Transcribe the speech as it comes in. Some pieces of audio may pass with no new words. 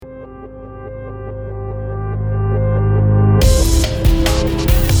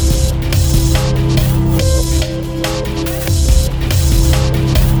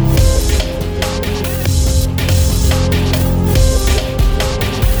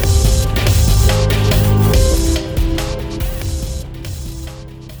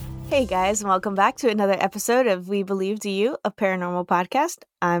Hey guys, and welcome back to another episode of We Believe to You, a paranormal podcast.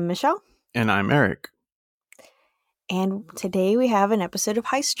 I'm Michelle. And I'm Eric. And today we have an episode of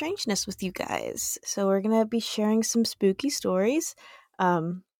High Strangeness with you guys. So we're going to be sharing some spooky stories. Wish I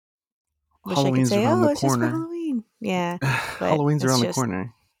could Halloween's say, around the it's just for corner. Halloween. Yeah, but Halloween's it's around the just,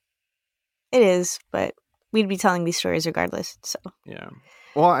 corner. it is, but we'd be telling these stories regardless. So Yeah.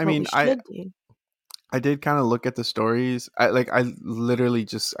 Well, I what mean, we should do. I did kind of look at the stories. I literally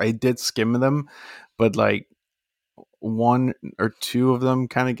I did skim them, but like one or two of them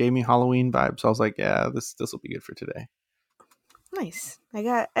kind of gave me Halloween vibes. So I was like, yeah, this will be good for today. Nice. I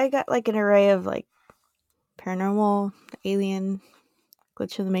got like an array of like paranormal, alien,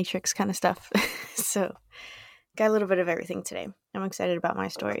 glitch of the matrix kind of stuff. So got a little bit of everything today. I'm excited about my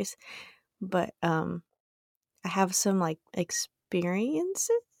stories, but I have some like experiences,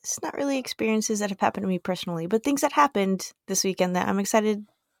 not really experiences that have happened to me personally, but things that happened this weekend that I'm excited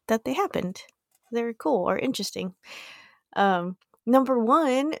that they happened. They're cool or interesting. Number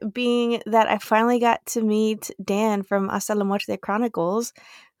one being that I finally got to meet Dan from Hasta la Muerte Chronicles,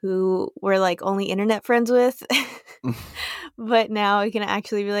 who we're like only internet friends with. But now I can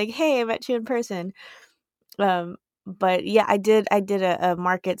actually be like, hey, I met you in person. But yeah, I did a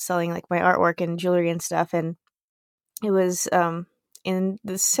market selling like my artwork and jewelry and stuff, and it was in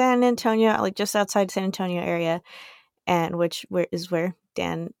the San Antonio, like just outside San Antonio area, and where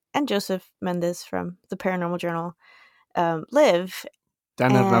Dan and Joseph Mendez from the Paranormal Journal live.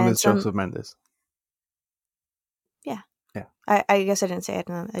 Dan And Hernandez, Joseph Mendez. Yeah. Yeah. I guess I didn't say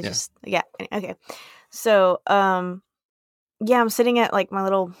it. Okay. So yeah, I'm sitting at like my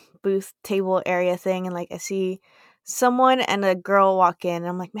little booth table area thing, and like I see someone and a girl walk in, and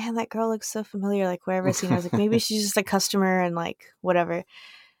I'm like, man, that girl looks so familiar. Like wherever I've seen her, I was like, maybe she's just a customer and like whatever.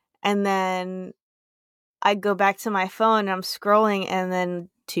 And then I go back to my phone and I'm scrolling, and then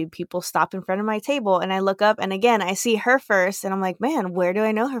two people stop in front of my table, and I look up, and again I see her first, and I'm like, man, where do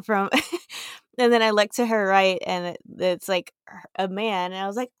I know her from? And then I look to her right, and it's like a man, and I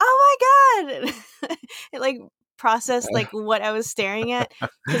was like, oh my god. It like processed like what I was staring at,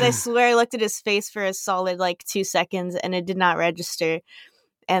 because I swear I looked at his face for a solid like 2 seconds and it did not register,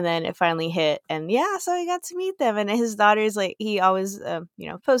 and then it finally hit, and yeah, so I got to meet them. And his daughter's like, he always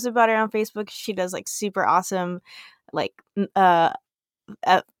posted about her on Facebook. She does like super awesome like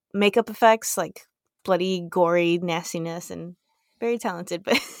makeup effects, like bloody gory nastiness, and very talented.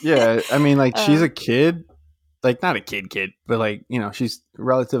 But Yeah, I mean, like she's a kid, like not a kid, but like she's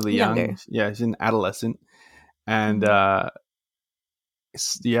relatively young. Younger. Yeah, she's an adolescent, and Mhm.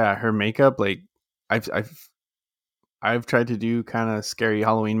 yeah, her makeup, like I've tried to do kind of scary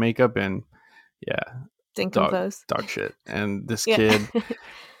Halloween makeup, and yeah, Didn't come dog close. shit. And this Yeah.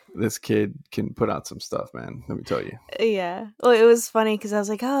 kid can put out some stuff, man. Let me tell you. Yeah. Well, it was funny because I was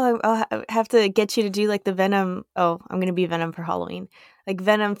like, oh, I'll have to get you to do like the Venom. Oh, I'm going to be Venom for Halloween. Like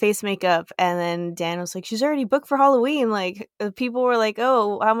Venom face makeup. And then Dan was like, she's already booked for Halloween. Like people were like,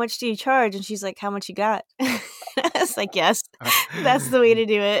 oh, how much do you charge? And she's like, how much you got? I was like, yes, that's the way to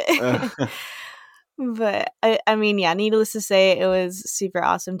do it. But I mean, yeah, needless to say, it was super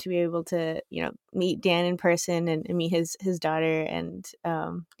awesome to be able to, meet Dan in person and meet his daughter. And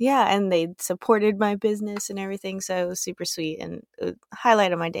yeah, and they supported my business and everything. So it was super sweet, and it was a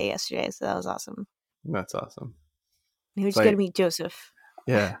highlight of my day yesterday. So that was awesome. That's awesome. We It's just got to like, meet Joseph.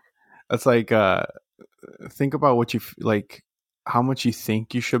 yeah, that's like, think about what you like, how much you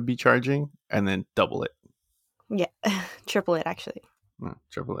think you should be charging, and then double it. Yeah, triple it actually.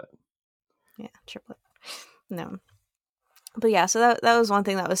 Triple it. Yeah, triple it. No. But yeah, so that was one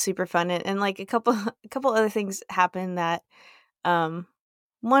thing that was super fun, and like a couple other things happened that one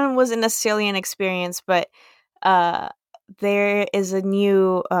wasn't necessarily an experience, but there is a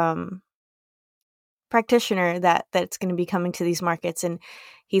new practitioner that's going to be coming to these markets, and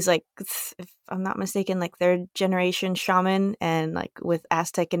he's like, if I'm not mistaken, like third generation shaman, and like with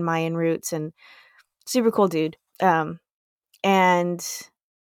Aztec and Mayan roots, and super cool dude. And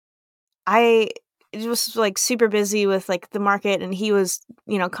I was like super busy with like the market, and he was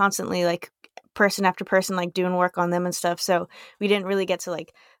constantly like person after person like doing work on them and stuff, so we didn't really get to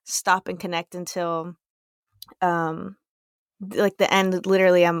like stop and connect until like the end.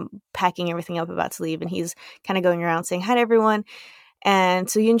 Literally, I'm packing everything up about to leave, and he's kind of going around saying hi to everyone. And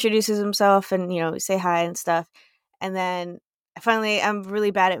so he introduces himself and say hi and stuff, and then finally I'm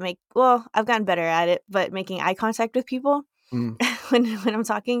really bad at I've gotten better at it, but making eye contact with people when I'm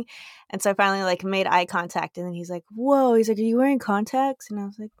talking. And so I finally like made eye contact, and then he's like, whoa, he's like, are you wearing contacts? And I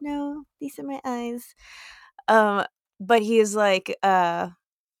was like, no, these are my eyes. But he is like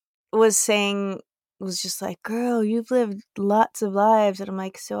was saying was just like, "Girl, you've lived lots of lives," and I'm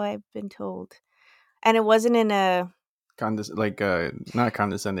like, "So I've been told." And it wasn't in a Not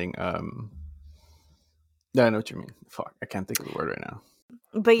condescending. Yeah, I know what you mean. Fuck, I can't think of the word right now.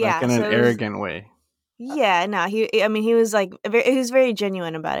 but Like yeah, in an so it was arrogant way. yeah, no, I mean, he was like he was very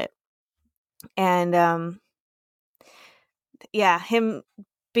genuine about it. And yeah, him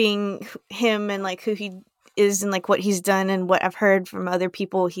being him and like who he is and like what he's done and what I've heard from other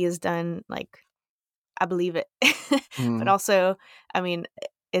people he has done, like I believe it. But Mm, also, I mean,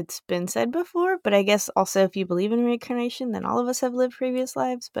 it's been said before, but I guess also if you believe in reincarnation, then all of us have lived previous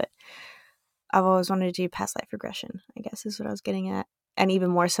lives. But I've always wanted to do past life regression, I guess is what I was getting at. And even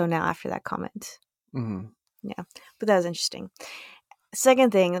more so now after that comment. mm. Yeah. But that was interesting.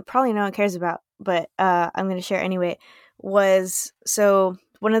 Second thing that probably no one cares about, but I'm going to share anyway, was so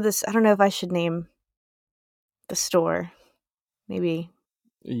one of this, I don't know if I should name the store. Maybe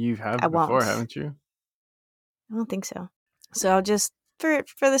You I have before, won't. haven't you? I don't think so. So I'll just, for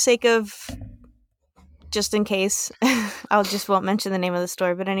the sake of just in case, I'll just won't mention the name of the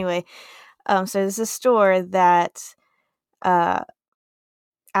store. But anyway, so there's a store that uh,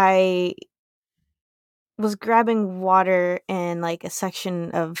 I was grabbing water in like a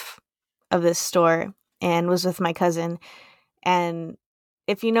section of this store and was with my cousin. And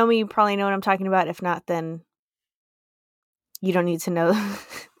if you know me, you probably know what I'm talking about. If not, then you don't need to know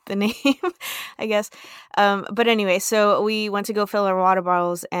the name, I guess. But anyway, so we went to go fill our water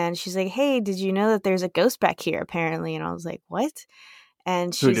bottles, and she's like, "Hey, did you know that there's a ghost back here?" Apparently, and I was like, "What?"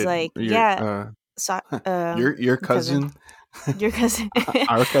 And Who she's did like, your "Yeah, so, your cousin, cousin, your cousin,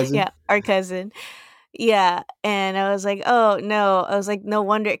 our cousin? yeah, our cousin, yeah." And I was like, "Oh no," I was like, "No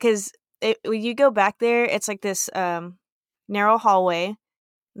wonder," because when you go back there, it's like this narrow hallway.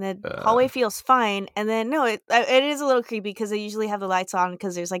 And the hallway Uh, feels fine, and then no, it is a little creepy because they usually have the lights on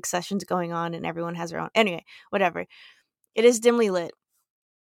because there's like sessions going on and everyone has their own. Anyway, whatever. It is dimly lit,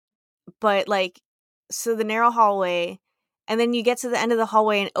 but like, so the narrow hallway, and then you get to the end of the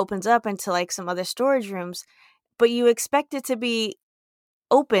hallway and it opens up into like some other storage rooms, but you expect it to be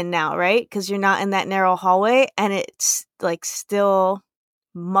open now, right? Because you're not in that narrow hallway, and it's like still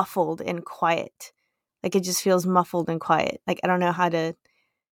muffled and quiet. Like it just feels muffled and quiet. Like I don't know how to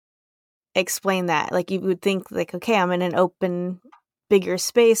explain that. Like you would think like, okay, I'm in an open, bigger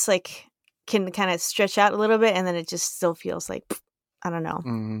space, like can kind of stretch out a little bit, and then it just still feels like I don't know.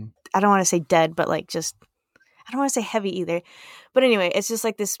 mm, I don't want to say dead, but like just I don't want to say heavy either. But anyway, it's just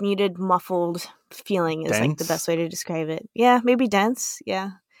like this muted, muffled feeling is like the best dense. way to describe it. Yeah, maybe dense.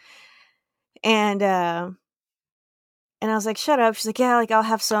 Yeah. And I was like, shut up. She's like, yeah, like I'll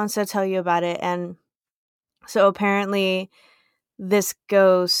have so and so tell you about it. And so apparently this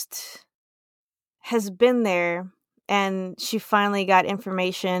ghost has been there, and she finally got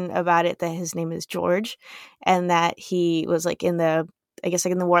information about it that his name is George, and that he was like in the, I guess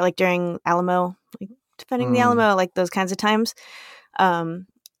like in the war, like during Alamo, like defending the Mm, Alamo, like those kinds of times.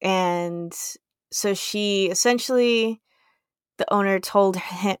 And so she essentially, the owner told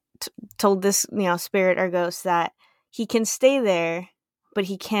him, told this, spirit or ghost that he can stay there, but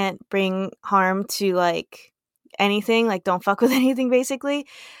he can't bring harm to like anything, like don't fuck with anything basically.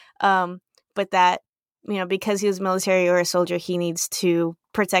 um, but that, because he was military or a soldier, he needs to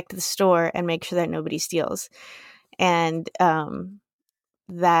protect the store and make sure that nobody steals. And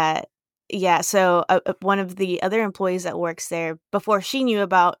that, yeah, so one of the other employees that works there, before she knew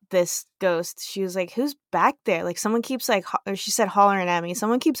about this ghost, she was like, "Who's back there? Like someone keeps like," or she said, "Hollering at me.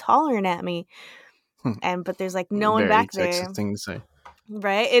 Someone keeps hollering at me." And but there's like no one very back there, sexist thing to say.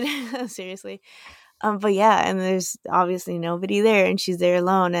 right? Seriously. But yeah, and there's obviously nobody there, and she's there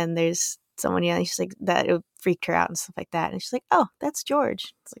alone, and there's someone yelling. She's like, that it freaked her out and stuff like that. And she's like, "Oh, that's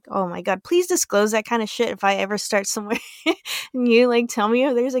George." It's like, oh my god, please disclose that kind of shit if I ever start somewhere and you like tell me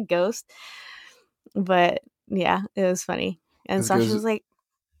if there's a ghost. But yeah, it was funny. And It's Sasha because was like,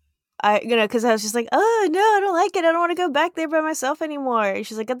 because I was just like, "Oh no, I don't like it. I don't want to go back there by myself anymore." And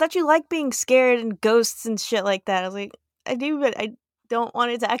she's like, "I thought you like being scared and ghosts and shit like that." I was like, "I do, but I don't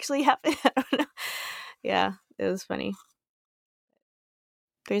want it to actually happen." I don't know. Yeah, it was funny.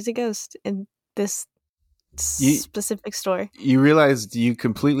 There's a ghost in this you specific store. you realized you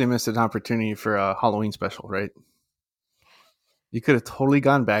completely missed an opportunity for a Halloween special, right? You could have totally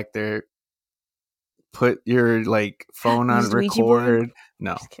gone back there, put your like phone on Used Ouija board. record.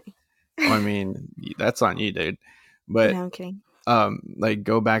 No, Just kidding. I mean that's on you, dude. But No, I'm kidding. like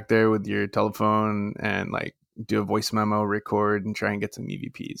go back there with your telephone and like do a voice memo record and try and get some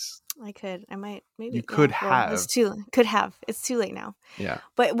EVPs. I could. I might. You Maybe. could Yeah. Well, it's have. too. Could have. It's too late now. Yeah.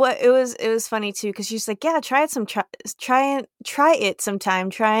 But what it was funny too because she's like, yeah, try it sometime.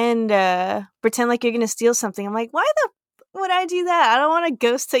 Try and pretend like you're gonna steal something. I'm like, why the would I do that? I don't want a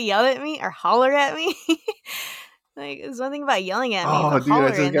ghost to yell at me or holler at me. Like, there's one thing about yelling at me, Oh, but dude, I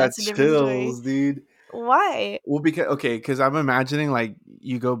just hollering, got that's a different story. chills, dude. Why? Well, because I'm imagining like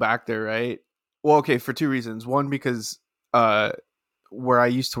you go back there, right? Well, okay, for two reasons. One, because uh where I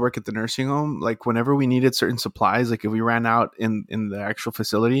used to work at the nursing home, like whenever we needed certain supplies, like if we ran out in the actual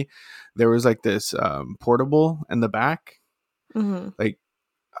facility, there was like this portable in the back. Mm-hmm. Like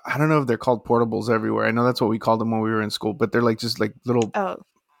I don't know if they're called portables everywhere. I know that's what we called them when we were in school, but they're like just like little Oh,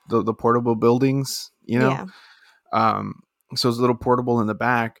 the portable buildings, you know. yeah. Um, so it's a little portable in the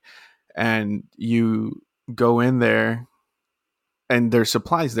back, and you go in there and there's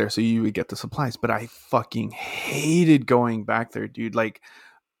supplies there, so you would get the supplies. But I fucking hated going back there, dude. Like,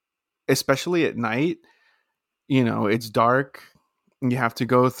 especially at night, you know, it's dark. You have to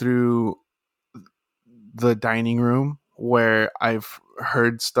go through the dining room where I've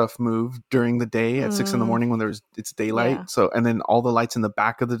heard stuff move during the day at 6 in the morning when it's daylight. Yeah. So, and then all the lights in the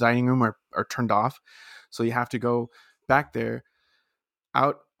back of the dining room are turned off. So you have to go back there,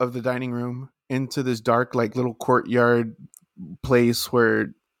 out of the dining room into this dark, like little courtyard place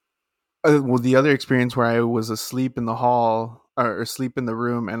where well, the other experience where I was asleep in the hall or asleep in the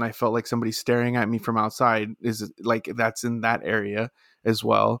room and I felt like somebody staring at me from outside is like that's in that area as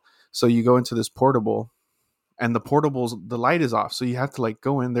well. So you go into this portable and the light is off. So you have to like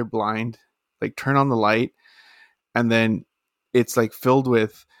go in there blind, like turn on the light, and then it's like filled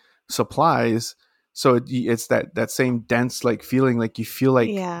with supplies. So it's that same dense like feeling, like you feel like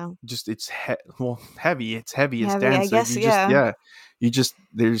Yeah. just heavy. It's heavy. It's Heavy, I dense. So guess, you just yeah.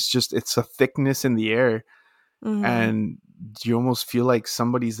 there's just it's a thickness in the air, Mm-hmm. and you almost feel like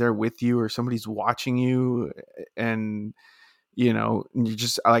somebody's there with you or somebody's watching you, and you know you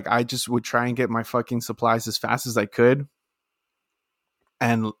just like I just would try and get my fucking supplies as fast as I could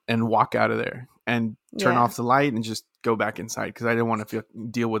and walk out of there and turn Yeah. off the light and just go back inside because I didn't want to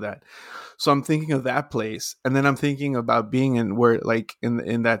deal with that. So I'm thinking of that place, and then I'm thinking about being in where like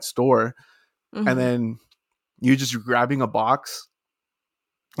in that store, and Mm-hmm. then you just grabbing a box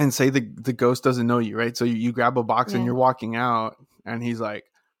and say the ghost doesn't know you, right? So you grab a box and Yeah. you're walking out, and he's like,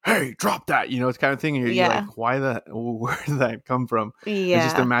 "Hey, drop that," you know, it's kind of thing. And you're Yeah. like, where did that come from? And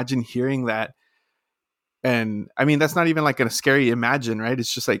just Yeah. imagine hearing that. And I mean, that's not even like a scary imagine, right?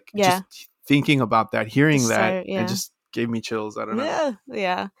 It's just like Yeah. just thinking about that, hearing Just that, and yeah. just gave me chills. I don't know. Yeah.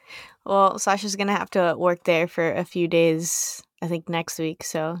 Yeah. Well, Sasha's gonna have to work there for a few days, I think next week.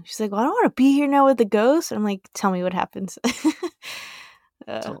 So she's like, "Well, I don't want to be here now with the ghost." I'm like, "Tell me what happens."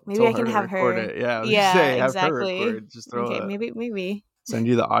 Maybe Tell I her can to have record her. it. Yeah, I was gonna Yeah, say have her exactly. record. Just Okay, maybe. send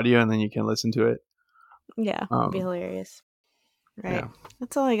you the audio, and then you can listen to it. Yeah, it'd be Um, hilarious. Right. yeah,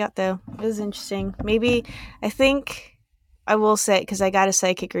 That's all I got though. It was interesting. Maybe I think I will say because I got a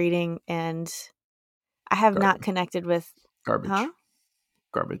psychic reading and I have not garbage, connected with. Huh? garbage,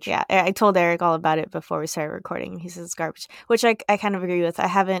 garbage. Yeah, I told Eric all about it before we started recording. He says it's garbage, which I kind of agree with. I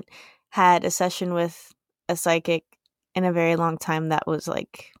haven't had a session with a psychic in a very long time that was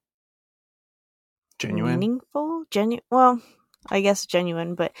like Genuine. meaningful, genuine. Well, I guess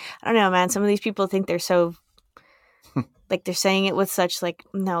genuine, but I don't know, man. Some of these people think they're so like they're saying it with such like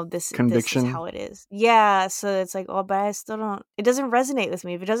no, this is Conviction. how it is. Yeah, so it's like oh, but I still don't. It doesn't resonate with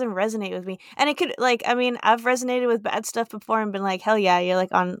me. If it doesn't resonate with me, and it could like I mean I've resonated with bad stuff before and been like hell yeah, you're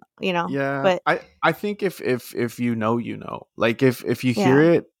like on Yeah, but I think if you know, you know, like if you hear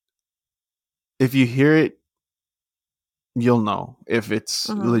yeah. it, if you hear it, you'll know if it's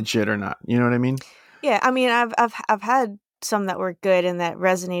Mhm. legit or not. You know what I mean? Yeah, I mean, I've had some that were good and that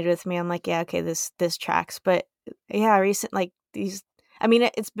resonated with me. I'm like, yeah, okay, this tracks. But yeah, recent like these. I mean,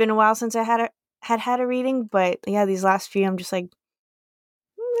 it's been a while since I had a reading, but yeah, these last few, I'm just like,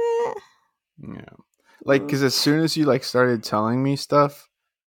 meh, Yeah. Like, mm, because as soon as you like started telling me stuff,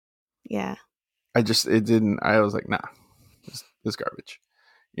 yeah, it didn't. I was like, nah, this garbage.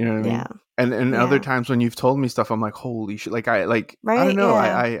 You know what I yeah, mean? And other yeah, times when you've told me stuff, I'm like, holy shit! I don't right, know.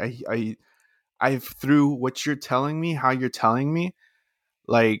 yeah, I through what you're telling me, how you're telling me,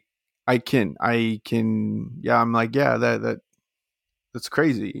 like I can yeah. I'm like yeah that's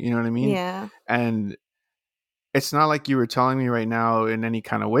crazy. You know what I mean? yeah, And it's not like you were telling me right now in any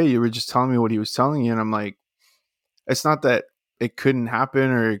kind of way. You were just telling me what he was telling you, and I'm like, it's not that it couldn't happen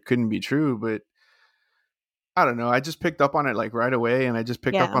or it couldn't be true, but I don't know. I just picked up on it like right away, and I just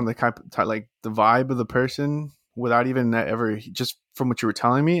picked up yeah. on like the vibe of the person without even ever just from what you were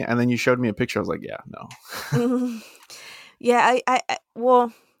telling me, and then you showed me a picture. I was like, yeah, no, Yeah,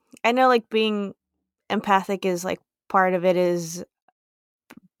 well. I know like being empathic is like part of it is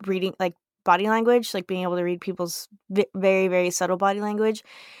reading like body language, like being able to read people's very, very subtle body language.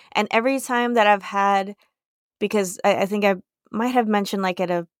 And every time that I've had, because I think I might have mentioned like at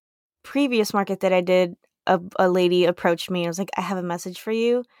a previous market that I did, a lady approached me and was like, I have a message for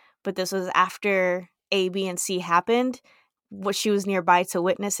you. But this was after A, B, and C happened, what she was nearby to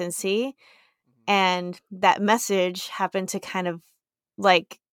witness and see. And that message happened to kind of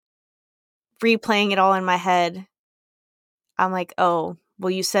like replaying it all in my head. I'm like, oh, well,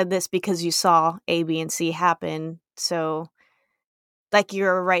 you said this because you saw A, B, and C happen. So, like,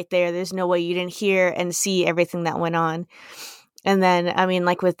 you're right there. There's no way you didn't hear and see everything that went on. And then, I mean,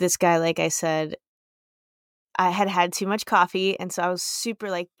 like with this guy, like I said, I had had too much coffee. And so I was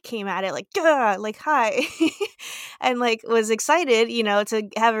super, like, came at it like, "Gah!" Like, hi. And, like, was excited, to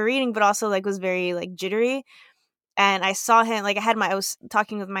have a reading, but also, like, was very, like, jittery. And I saw him, like, I was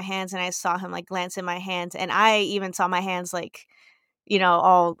talking with my hands and I saw him, like, glance in my hands. And I even saw my hands, like,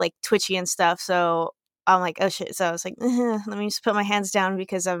 all like twitchy and stuff. So I'm like, oh shit. So I was like, let me just put my hands down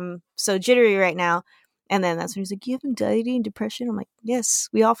because I'm so jittery right now. And then that's when he's like, you have anxiety and depression? I'm like, yes,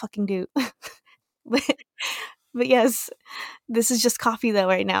 we all fucking do. but, but yes, this is just coffee though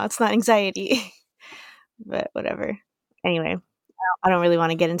right now. It's not anxiety. But whatever. Anyway, I don't really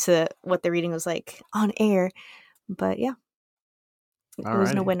want to get into what the reading was like on air. But yeah, it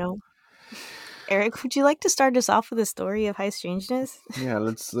was no Alrighty. bueno. Eric, would you like to start us off with a story of high strangeness? Yeah,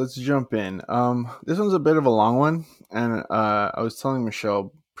 let's jump in. This one's a bit of a long one, and I was telling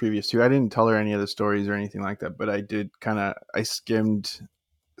Michelle previous to, I didn't tell her any of the stories or anything like that, but I did I skimmed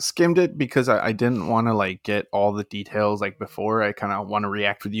it because I didn't want to like get all the details like before. I kind of want to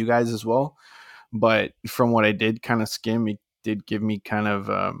react with you guys as well. But from what I did kind of skim, it did give me kind of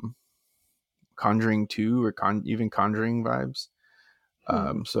Conjuring 2 or even Conjuring vibes.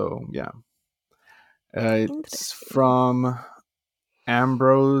 So yeah. It's Interesting. from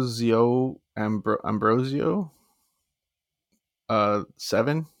Ambrosio 7, AMBROZZIO,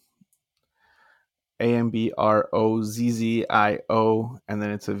 and then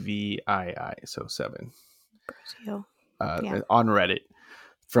it's a VII, so 7. Yeah. On Reddit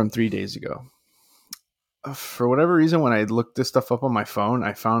from 3 days ago. For whatever reason, when I looked this stuff up on my phone,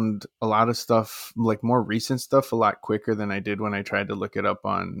 I found a lot of stuff, like more recent stuff, a lot quicker than I did when I tried to look it up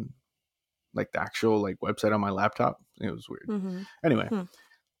on like the actual like website on my laptop. It was weird. Mm-hmm. Anyway,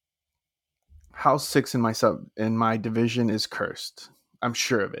 House 6 in my division is cursed. I'm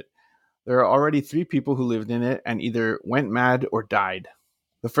sure of it. There are already 3 people who lived in it and either went mad or died.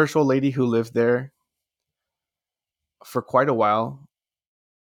 The first old lady who lived there for quite a while.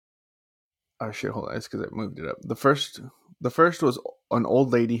 Oh shit, hold on, it's because I moved it up. The first was an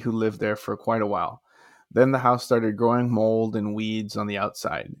old lady who lived there for quite a while. Then the house started growing mold and weeds on the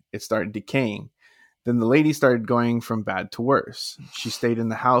outside. It started decaying. Then the lady started going from bad to worse. She stayed in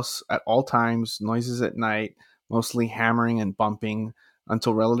the house at all times, noises at night, mostly hammering and bumping,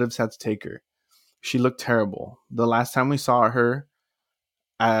 until relatives had to take her. She looked terrible. The last time we saw her,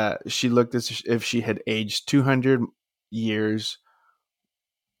 she looked as if she had aged 200 years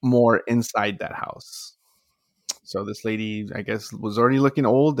more inside that house. So this lady, I guess, was already looking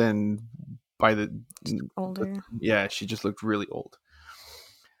old, and by Older. yeah, she just looked really old.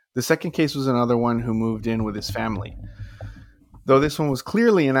 The second case was another one who moved in with his family. Though this one was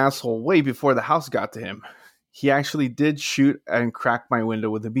clearly an asshole way before the house got to him. He actually did shoot and crack my window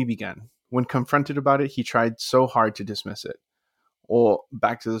with a BB gun. When confronted about it, he tried so hard to dismiss it. Well,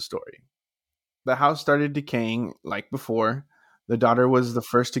 back to the story. The house started decaying like before. The daughter was the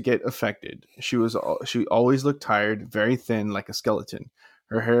first to get affected. She always looked tired, very thin, like a skeleton.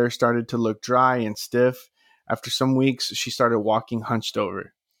 Her hair started to look dry and stiff. After some weeks, she started walking hunched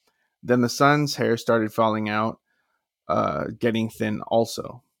over. Then the son's hair started falling out, getting thin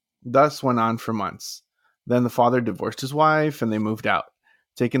also. Thus went on for months. Then the father divorced his wife and they moved out,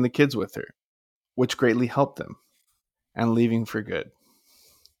 taking the kids with her, which greatly helped them, and leaving for good.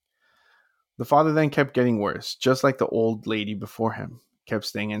 The father then kept getting worse, just like the old lady before him. Kept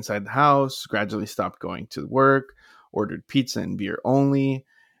staying inside the house, gradually stopped going to work, ordered pizza and beer only.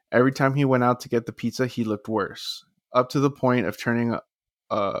 Every time he went out to get the pizza, he looked worse, up to the point of turning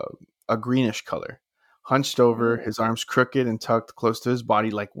a greenish color. Hunched over, his arms crooked and tucked close to his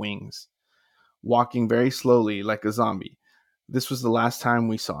body like wings. Walking very slowly like a zombie. This was the last time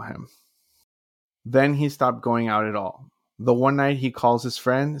we saw him. Then he stopped going out at all. The one night he calls his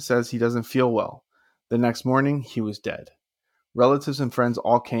friend, says he doesn't feel well. The next morning, he was dead. Relatives and friends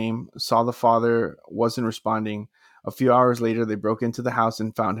all came, saw the father wasn't responding. A few hours later, they broke into the house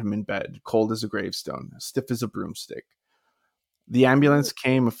and found him in bed, cold as a gravestone, stiff as a broomstick. The ambulance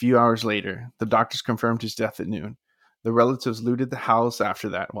came a few hours later. The doctors confirmed his death at noon. The relatives looted the house after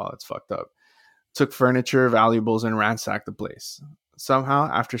that. Well, it's fucked up. Took furniture, valuables, and ransacked the place. Somehow,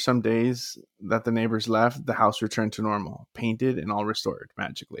 after some days that the neighbors left, the house returned to normal, painted and all restored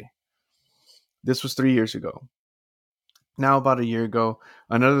magically. This was 3 years ago. Now, about a year ago,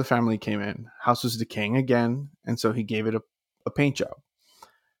 another family came in. House was decaying again, and so he gave it a paint job.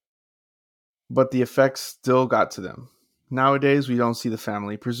 But the effects still got to them. Nowadays, we don't see the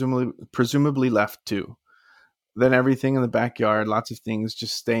family, presumably left too. Then everything in the backyard, lots of things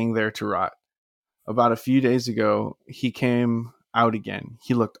just staying there to rot. About a few days ago, he came out again.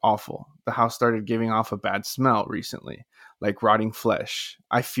 He looked awful. The house started giving off a bad smell recently, like rotting flesh.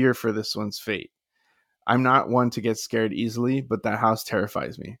 I fear for this one's fate. I'm not one to get scared easily, but that house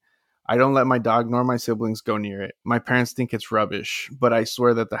terrifies me. I don't let my dog nor my siblings go near it. My parents think it's rubbish, but I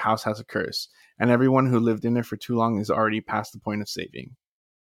swear that the house has a curse, and everyone who lived in it for too long is already past the point of saving.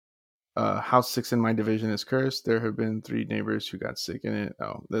 House 6 in my division is cursed. There have been 3 neighbors who got sick in it.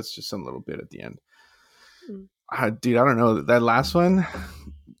 Oh, that's just some little bit at the end. Dude, I don't know. That last one,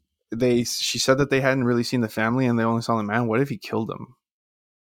 she said that they hadn't really seen the family and they only saw the man. What if he killed them?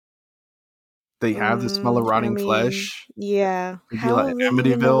 They have the smell of rotting flesh. Yeah. It'd be How like will they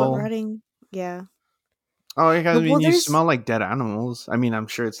even know what Amityville. rotting? Yeah. Oh, I mean, Well, you smell like dead animals. I mean, I'm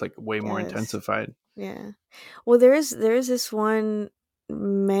sure it's like way more Yes. intensified. Yeah. Well, there's this one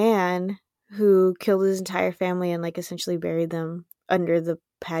man who killed his entire family and like essentially buried them under the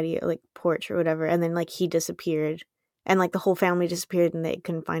patio, like porch or whatever, and then like he disappeared, and like the whole family disappeared, and they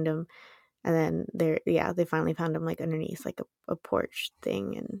couldn't find him. And then they finally found him like underneath like a porch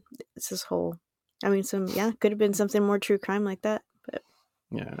thing, and it's this whole. I mean, could have been something more true crime like that, but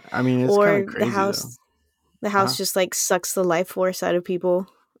yeah, I mean, it's kind of crazy. The house just like sucks the life force out of people.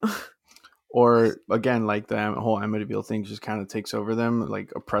 Or again, like the whole Amityville thing just kind of takes over them,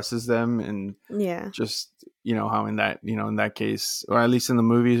 like oppresses them, and just how in that case, or at least in the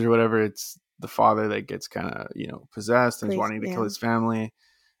movies or whatever, it's the father that gets kind of possessed and is wanting to kill his family.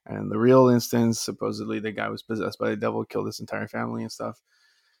 And the real instance, supposedly the guy was possessed by the devil, killed his entire family and stuff.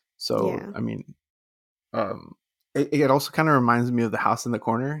 So I mean, it also kind of reminds me of the house in the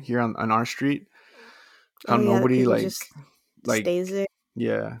corner here on our street. How nobody just stays there.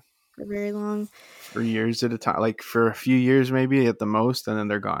 Yeah. For very long. For years at a time, like for a few years maybe at the most, and then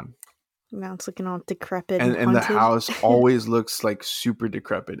they're gone. Now it's looking all decrepit and the house always looks like super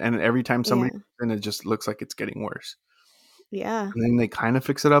decrepit, and every time somebody comes in, it just looks like it's getting worse. Yeah. And then they kind of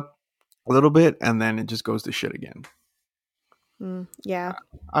fix it up a little bit, and then it just goes to shit again. Yeah.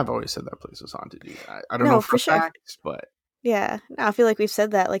 I've always said that place was haunted, dude. I don't know for facts, but yeah, no, I feel like we've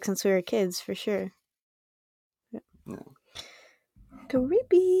said that like since we were kids, for sure. Yeah.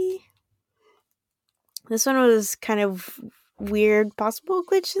 Creepy. This one was kind of weird, possible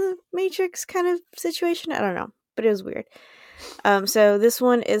glitch in the Matrix kind of situation. I don't know, but it was weird. So this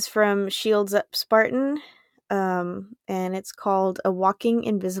one is from Shields Up Spartan, and it's called A Walking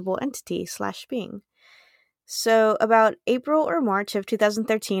Invisible Entity / Being. So about April or March of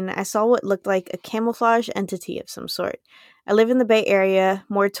 2013, I saw what looked like a camouflage entity of some sort. I live in the Bay Area,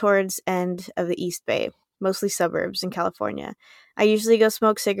 more towards end of the East Bay, mostly suburbs in California. I usually go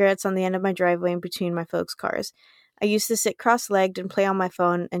smoke cigarettes on the end of my driveway in between my folks' cars. I used to sit cross-legged and play on my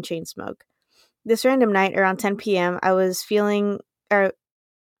phone and chain smoke. This random night around 10 p.m., I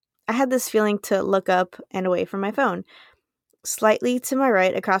had this feeling to look up and away from my phone. Slightly to my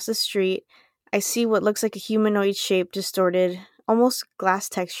right, across the street, I see what looks like a humanoid shape, distorted, almost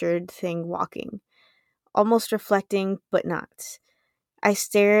glass-textured thing walking. Almost reflecting, but not. I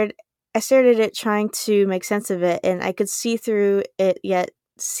stared at it, trying to make sense of it, and I could see through it, yet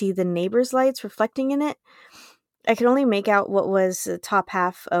see the neighbor's lights reflecting in it. I could only make out what was the top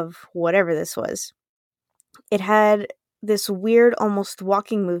half of whatever this was. It had this weird, almost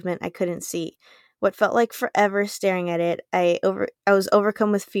walking movement I couldn't see. What felt like forever staring at it, I was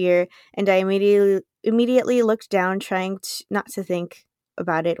overcome with fear, and I immediately looked down, trying not to think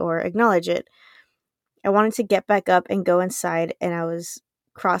about it or acknowledge it. I wanted to get back up and go inside, and I was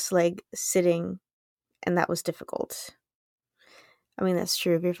cross-legged sitting, and that was difficult. I mean, that's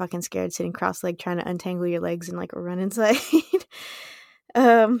true. If you're fucking scared sitting cross-legged trying to untangle your legs and like run inside.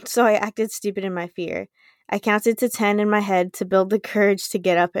 So I acted stupid in my fear. I counted to 10 in my head to build the courage to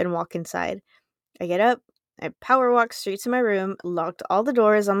get up and walk inside. I get up, I power walk straight to my room, locked all the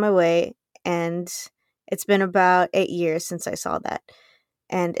doors on my way, and it's been about 8 years since I saw that.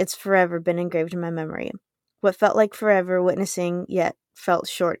 And it's forever been engraved in my memory. What felt like forever witnessing, yet felt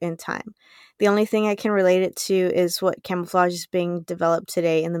short in time. The only thing I can relate it to is what camouflage is being developed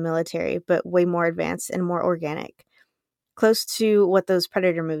today in the military, but way more advanced and more organic. close to what those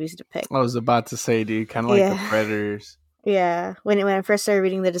predator movies depict. I was about to say, dude, kind of like the Yeah. Predators. Yeah. When I first started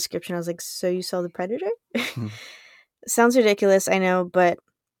reading the description, I was like, so you saw the predator? Hmm. Sounds ridiculous, I know, but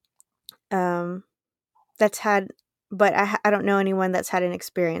that's had, but I don't know anyone that's had an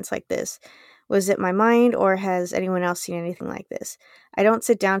experience like this. Was it my mind, or has anyone else seen anything like this? I don't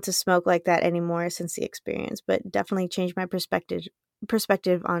sit down to smoke like that anymore since the experience, but definitely changed my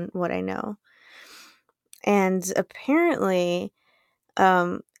perspective on what I know. And apparently,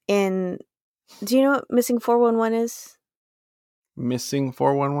 in do you know what missing 411 is? Missing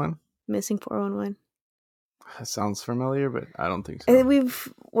 411? Missing 411. That sounds familiar, but I don't think so.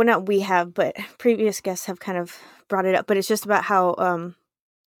 Not we have, but previous guests have kind of brought it up. But it's just about how,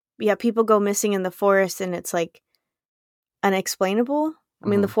 people go missing in the forest, and it's like unexplainable. I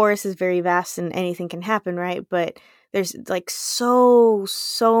mean, the forest is very vast, and anything can happen, right? But there's like so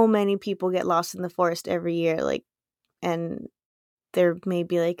many people get lost in the forest every year, like, and there may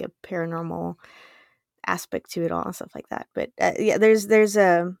be like a paranormal aspect to it all and stuff like that. But there's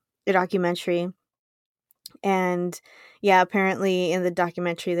a documentary. And yeah, apparently in the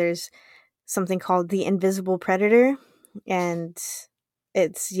documentary, there's something called the invisible predator. And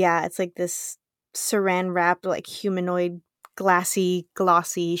it's like this saran wrapped, like humanoid, glossy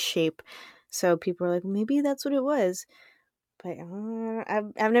shape. So people are like, maybe that's what it was. But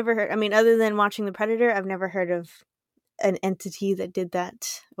I've never heard, I mean, other than watching The Predator, I've never heard of an entity that did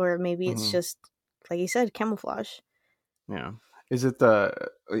that. Or maybe it's just, like you said, camouflage. Yeah. Is it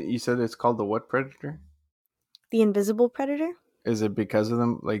you said it's called the what predator? The invisible predator? Is it because of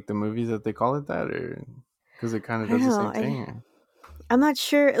them, like the movies that they call it that, or because it kind of does the same thing? I'm not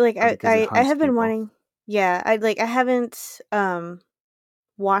sure. Like I have been wanting. Yeah, I haven't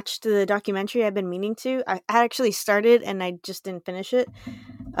watched the documentary. I've been meaning to. I actually started and I just didn't finish it.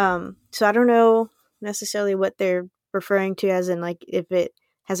 So I don't know necessarily what they're referring to, as in like if it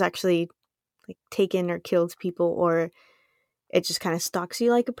has actually like taken or killed people, or it just kind of stalks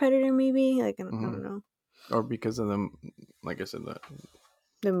you like a predator, maybe. Like I don't know. Or because of them, like I said,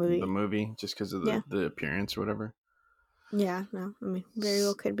 The movie. The movie, just because of the appearance or whatever. Yeah, no, I mean, very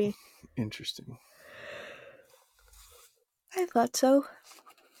well could be. Interesting. I thought so.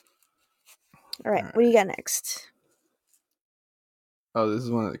 All right, what do you got next? Oh, this is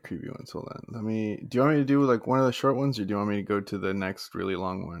one of the creepy ones. Hold on. Do you want me to do like one of the short ones, or do you want me to go to the next really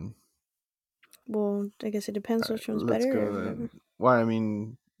long one? Well, I guess it depends which one's better. Let's go then. Well, I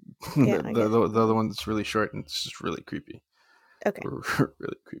mean, the other one that's really short and it's just really creepy. Okay.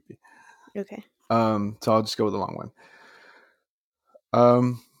 Really creepy. Okay. So I'll just go with the long one.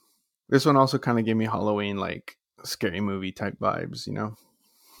 This one also kind of gave me Halloween, like scary movie type vibes, you know.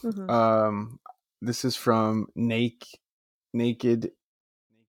 Mm-hmm. This is from Naked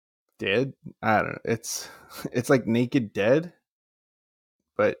Dead. I don't know. It's like Naked Dead,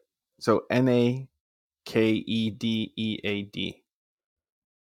 but so NAKEDEAD.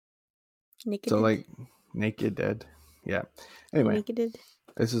 Naked. So like Naked Dead. Yeah. Anyway, Naked.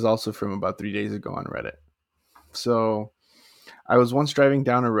 This is also from about 3 days ago on Reddit. So I was once driving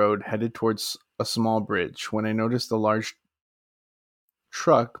down a road headed towards a small bridge when I noticed a large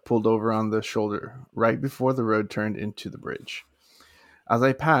truck pulled over on the shoulder right before the road turned into the bridge. As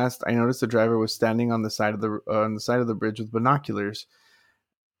I passed, I noticed the driver was standing on the side of the bridge with binoculars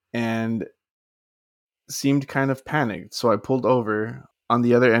and seemed kind of panicked. So I pulled over on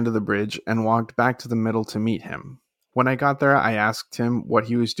the other end of the bridge and walked back to the middle to meet him. When I got there, I asked him what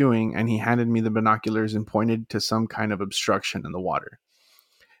he was doing, and he handed me the binoculars and pointed to some kind of obstruction in the water.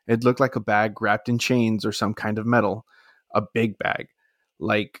 It looked like a bag wrapped in chains or some kind of metal, a big bag,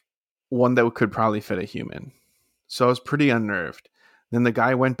 like one that could probably fit a human. So I was pretty unnerved. Then the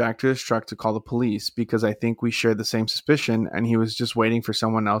guy went back to his truck to call the police because I think we shared the same suspicion and he was just waiting for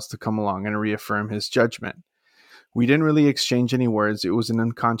someone else to come along and reaffirm his judgment. We didn't really exchange any words. It was an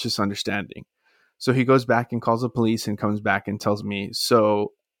unconscious understanding. So he goes back and calls the police and comes back and tells me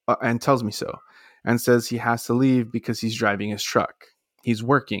so, and says he has to leave because he's driving his truck. He's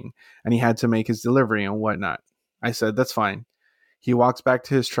working and he had to make his delivery and whatnot. I said, that's fine. He walks back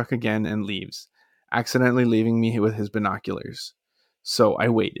to his truck again and leaves, accidentally leaving me with his binoculars. So I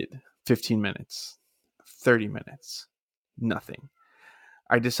waited 15 minutes, 30 minutes, nothing.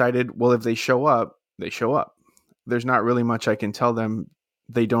 I decided, well, if they show up, they show up. There's not really much I can tell them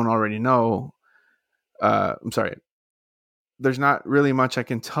they don't already know. There's not really much I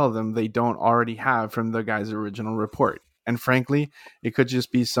can tell them they don't already have from the guy's original report. And frankly, it could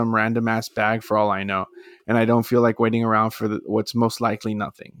just be some random ass bag for all I know. And I don't feel like waiting around for what's most likely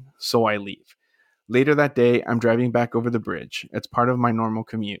nothing. So I leave. Later that day, I'm driving back over the bridge. It's part of my normal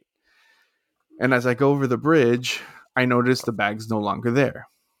commute. And as I go over the bridge, I noticed the bag's no longer there.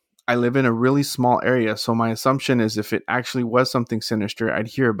 I live in a really small area, so my assumption is if it actually was something sinister, I'd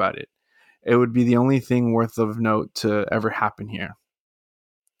hear about it. It would be the only thing worth of note to ever happen here.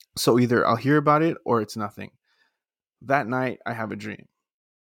 So either I'll hear about it or it's nothing. That night, I have a dream.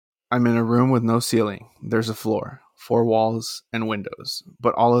 I'm in a room with no ceiling. There's a floor, 4 walls, and windows,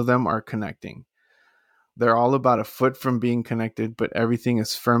 but all of them are connecting. They're all about a foot from being connected, but everything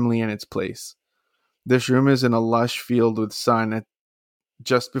is firmly in its place. This room is in a lush field with sun at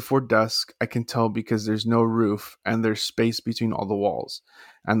just before dusk. I can tell because there's no roof and there's space between all the walls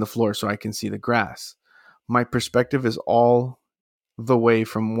and the floor so I can see the grass. My perspective is all the way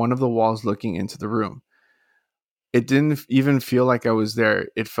from one of the walls looking into the room. It didn't even feel like I was there.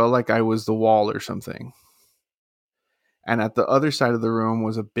 It felt like I was the wall or something. And at the other side of the room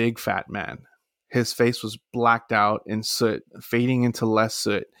was a big fat man. His face was blacked out in soot, fading into less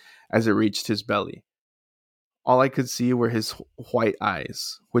soot as it reached his belly. All I could see were his white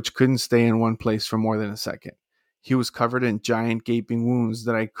eyes, which couldn't stay in one place for more than a second. He was covered in giant gaping wounds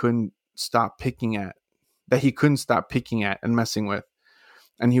that he couldn't stop picking at and messing with.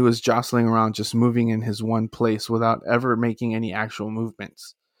 And he was jostling around, just moving in his one place without ever making any actual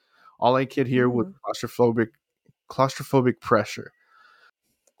movements. All I could hear was claustrophobic pressure.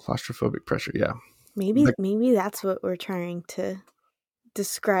 Claustrophobic pressure, yeah. Maybe that's what we're trying to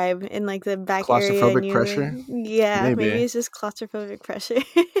describe in like the back area Claustrophobic near pressure? maybe it's just claustrophobic pressure.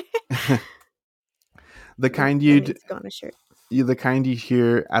 The kind that needs to go on a shirt. the kind you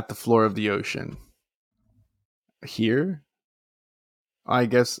hear at the floor of the ocean. Here? I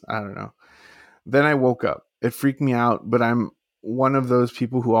guess, I don't know. Then I woke up. It freaked me out, but I'm one of those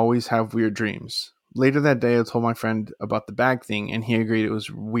people who always have weird dreams. Later that day, I told my friend about the bag thing, and he agreed it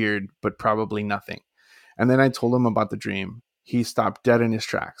was weird, but probably nothing. And then I told him about the dream. He stopped dead in his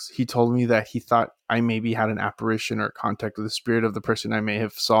tracks. He told me that he thought I maybe had an apparition or contact with the spirit of the person I may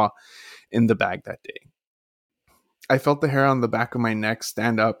have saw in the bag that day. I felt the hair on the back of my neck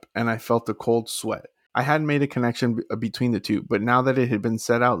stand up, and I felt a cold sweat. I hadn't made a connection between the two, but now that it had been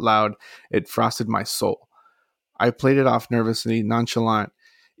said out loud, it frosted my soul. I played it off nervously, nonchalant,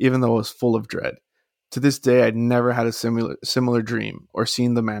 even though I was full of dread. To this day, I'd never had a similar dream or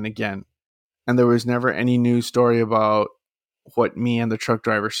seen the man again, and there was never any news story about what me and the truck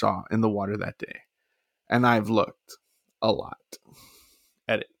driver saw in the water that day. And I've looked a lot.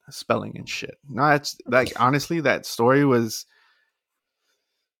 Edit, spelling and shit. No, it's like, honestly, that story was...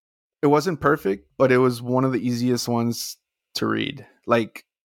 It wasn't perfect, but it was one of the easiest ones to read. Like,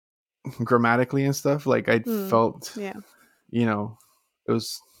 grammatically and stuff. Like, I felt, you know, it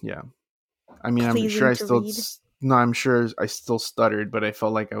was, yeah. I mean, I'm sure I still... No, I'm sure I still stuttered, but I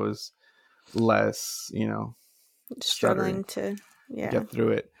felt like I was less, struggling to get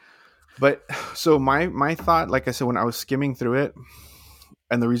through it. But so my thought, like I said, when I was skimming through it,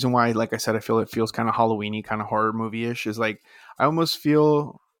 and the reason why, like I said, I feel it feels kind of Halloween-y, kind of horror movie-ish, is like I almost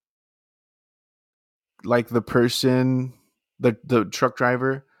feel like the person, the truck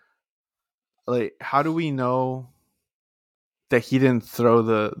driver, like, how do we know that he didn't throw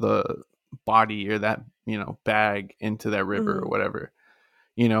the body or that bag into that river or whatever,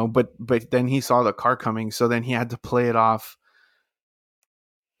 but then he saw the car coming, so then he had to play it off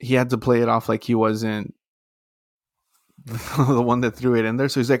like he wasn't the one that threw it in there.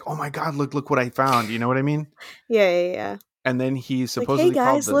 So he's like, oh my god, look what I found, you know what I mean? Yeah. And then he supposedly like,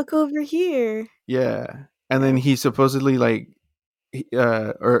 hey guys, look over here. Yeah. And then he supposedly, like,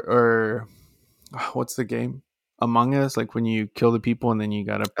 or what's the game? Among Us, like when you kill the people and then you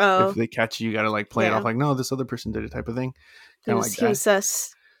gotta, if they catch you, you gotta like play it off like, no, this other person did it, type of thing. Kind of like that. He was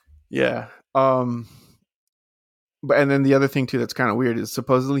sus. Yeah. But and then the other thing too that's kind of weird is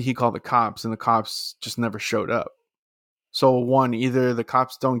supposedly he called the cops and the cops just never showed up. So one, either the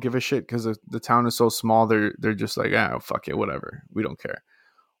cops don't give a shit because the town is so small, they're just like, fuck it, whatever, we don't care.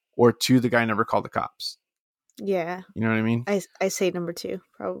 Or two, the guy never called the cops. Yeah. You know what I mean? I say number 2,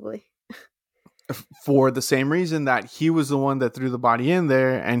 probably. For the same reason that he was the one that threw the body in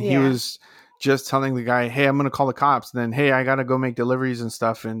there, and he was just telling the guy, hey, I'm going to call the cops. And then, hey, I got to go make deliveries and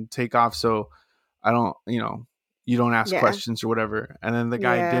stuff and take off. So I don't, you don't ask questions or whatever. And then the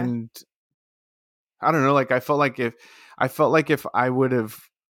guy didn't, I don't know. Like, I felt like if I would have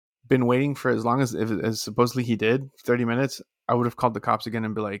been waiting for as long as supposedly he did, 30 minutes, I would have called the cops again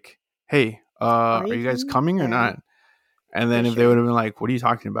and be like, hey, are you guys coming or not? And then if they would have been like, what are you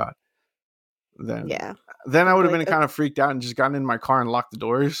talking about? Then I would have been kind of freaked out and just gotten in my car and locked the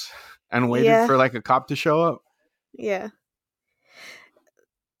doors and waited for like a cop to show up. Yeah.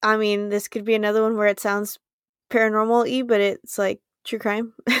 I mean, this could be another one where it sounds paranormal-y, but it's like true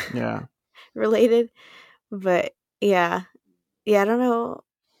crime. Yeah. related. But Yeah. Yeah, I don't know.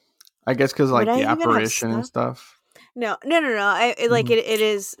 I guess because Would like I the even have apparition and stuff? stuff. No. Like Mhm. it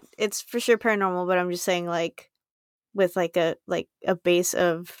is. It's for sure paranormal, but I'm just saying like with like a base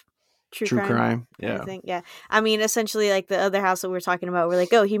of true True crime crime. kind of Yeah. thing. Yeah. I mean, essentially, like the other house that we were talking about, we're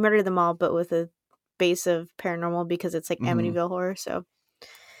like, oh, he murdered them all, but with a base of paranormal because it's like Hmm. Amityville horror. So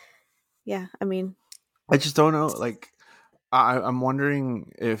yeah, I mean, I just don't know. Like, I'm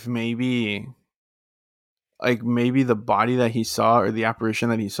wondering if maybe the body that he saw or the apparition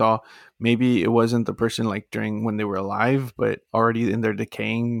that he saw, maybe it wasn't the person like during when they were alive, but already in their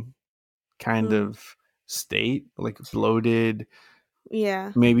decaying kind mm, of state, like bloated.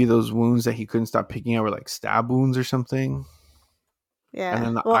 yeah, Maybe those wounds that he couldn't stop picking out were like stab wounds or something. And yeah.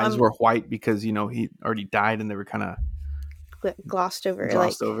 then the Well, eyes I'm were white because he already died and they were kind of glossed over.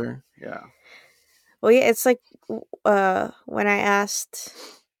 glossed Like, over. Yeah. well, yeah, it's like when I asked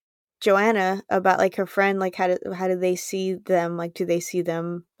Joanna about like her friend, like how do they see them? Like, do they see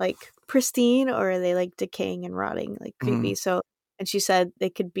them like pristine or are they like decaying and rotting, like Hmm. creepy? So, and she said they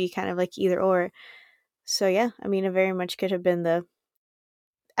could be kind of like either or. So yeah, I mean, it very much could have been the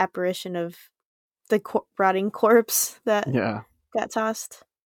apparition of the rotting corpse that Yeah. got tossed.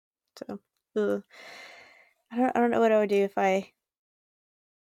 So, ugh. I don't know what I would do if I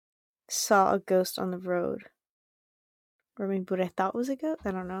saw a ghost on the road, or maybe what I thought was a ghost.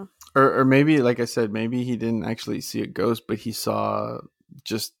 I don't know. Or maybe, like I said, maybe he didn't actually see a ghost, but he saw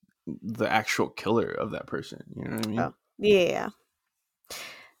just the actual killer of that person. You know what I mean? Oh, yeah.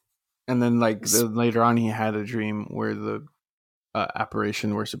 And then, like, S- later on, he had a dream where the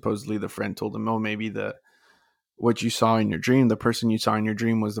apparition, where supposedly the friend told him, "Oh, maybe the what you saw in your dream, the person you saw in your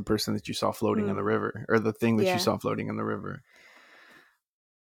dream was the person that you saw floating in mm, the river, or the thing that you yeah, saw floating in the river."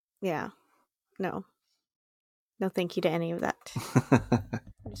 yeah. No, no, thank you to any of that.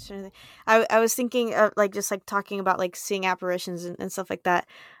 I'm just trying to think. I was thinking of like just like talking about like seeing apparitions and stuff like that.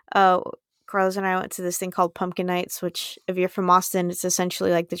 Uh, Carlos and I went to this thing called Pumpkin Nights, which if you're from Austin, it's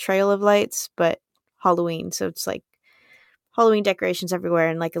essentially like the Trail of Lights, but Halloween. So it's like Halloween decorations everywhere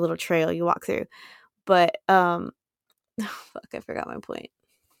and like a little trail you walk through. But fuck, I forgot my point.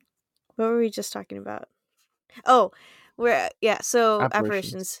 What were we just talking about? Oh, we're yeah, so Apparitions.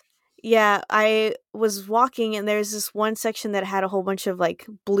 apparitions. Yeah, I was walking and there's this one section that had a whole bunch of like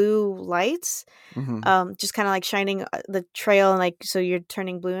blue lights, Hmm. just kind of like shining the trail and like so you're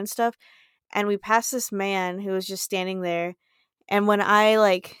turning blue and stuff. And we passed this man who was just standing there. And when I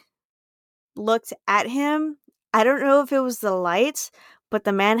like looked at him, I don't know if it was the lights, but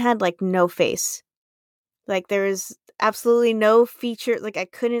the man had like no face. Like there was absolutely no feature. Like I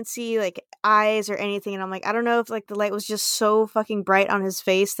couldn't see like eyes or anything. And I'm like, I don't know if like the light was just so fucking bright on his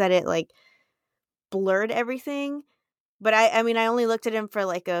face that it like blurred everything. But I mean, I only looked at him for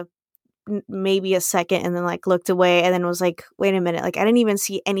like maybe a second and then like looked away and then was like, wait a minute, like I didn't even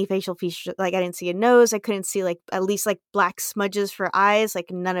see any facial features. Like I didn't see a nose. I couldn't see like at least like black smudges for eyes.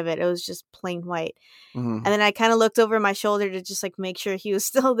 Like none of it. It was just plain white. Hmm. And then I kind of looked over my shoulder to just like make sure he was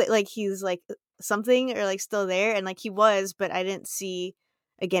still like he's like something or like still there, and like he was, but I didn't see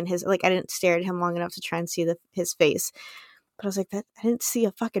again his like I didn't stare at him long enough to try and see his face. But I was like, that I didn't see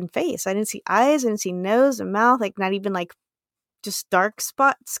a fucking face. I didn't see eyes. I didn't see nose and mouth. Like not even like just dark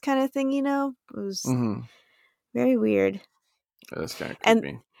spots kind of thing. It was Hmm. very weird. That's kind of And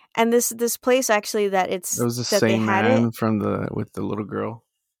creepy. this place actually It was the that they same had it. man from the with the little girl,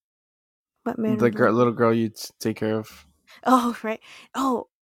 What man the with the little girl? little girl you take care of. Oh right. Oh,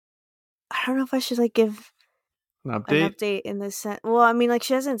 I don't know if I should like give An an update. update in this sense. Well, I mean, like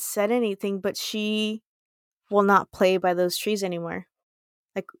she hasn't said anything, but she will not play by those trees anymore.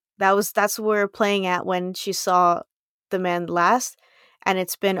 Like that's where we're playing at when she saw the man last, and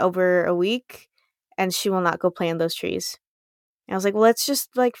it's been over a week, and she will not go play in those trees. And I was like, well, let's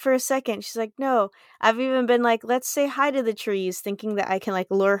just like for a second. She's like, no. I've even been like, let's say hi to the trees, thinking that I can like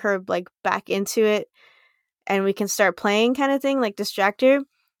lure her like back into it, and we can start playing, kind of thing, like distract her.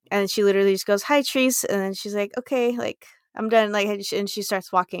 And she literally just goes, hi trees, and then she's like, okay, like I'm done, like, and she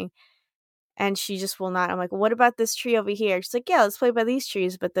starts walking. And she just will not. I'm like, what about this tree over here? She's like, yeah, let's play by these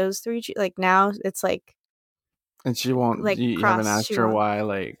trees, but those three trees, like now it's And she won't. like You haven't cross. asked She her won't. why.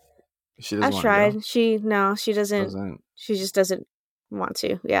 Like she I doesn't want to go. tried. She no, she doesn't. Doesn't. She just doesn't want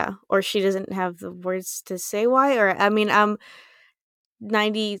to. Yeah, or she doesn't have the words to say why. Or I mean, I'm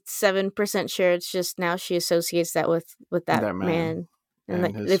 97% sure it's just now she associates that with that That man man, and and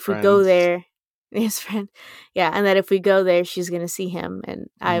that his if we go friends. there, his friend, yeah, and that if we go there, she's gonna see him. And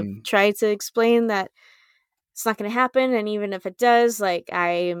I've Mm, tried to explain that it's not gonna happen, and even if it does, like I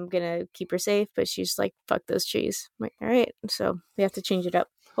am gonna keep her safe. But she's like, "Fuck those trees." I'm like, all right, so we have to change it up.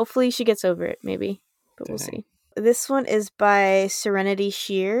 Hopefully, she gets over it, maybe, but we'll dang. see. This one is by Serenity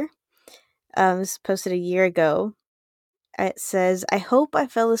Shear. It was posted a year ago. It says, I hope I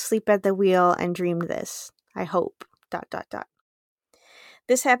fell asleep at the wheel and dreamed this. I hope. ...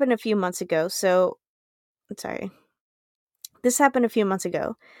 This happened a few months ago, so... Sorry. This happened a few months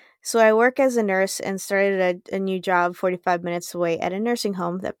ago. So I work as a nurse and started a new job 45 minutes away at a nursing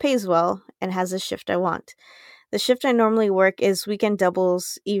home that pays well and has a shift I want. The shift I normally work is weekend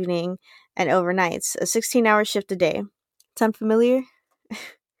doubles, evening, and overnights, a 16-hour shift a day. Sound familiar?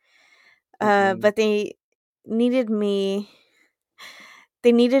 But needed me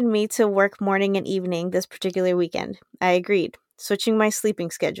they needed me to work morning and evening this particular weekend. I agreed, switching my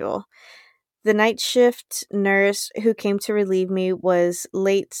sleeping schedule. The night shift nurse who came to relieve me was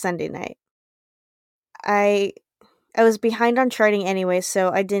late Sunday night. I was behind on charting anyway,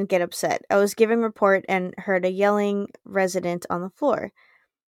 so I didn't get upset. I was giving report and heard a yelling resident on the floor.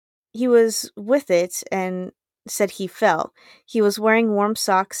 He was with it and said he fell. He was wearing warm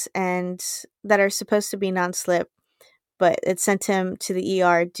socks and that are supposed to be non-slip, but it sent him to the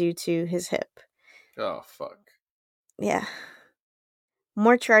ER due to his hip. Oh, fuck. Yeah.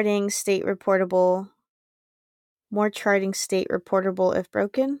 More charting state reportable if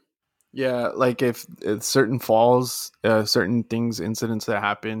broken. Yeah, like if certain falls, certain things, incidents that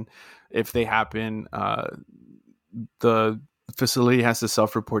happen, if they happen, the facility has to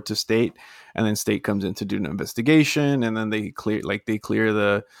self-report to state, and then state comes in to do an investigation, and then they clear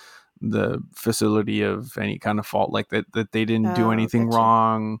the facility of any kind of fault, like that they didn't do anything Gotcha.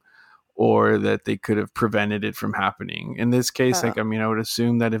 wrong, or that they could have prevented it from happening. In this case, like, I mean, I would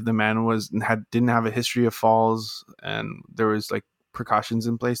assume that if the man didn't have a history of falls and there was like precautions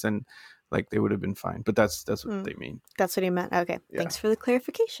in place, then like they would have been fine. But that's what they mean. That's what he meant. Okay, Yeah. Thanks for the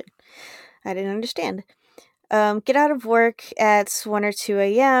clarification. I didn't understand. Get out of work at 1 or 2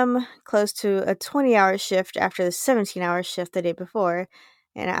 a.m., close to a 20-hour shift after the 17-hour shift the day before,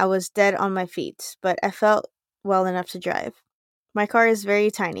 and I was dead on my feet, but I felt well enough to drive. My car is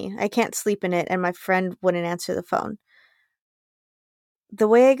very tiny. I can't sleep in it, and my friend wouldn't answer the phone. The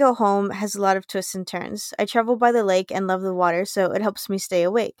way I go home has a lot of twists and turns. I travel by the lake and love the water, so it helps me stay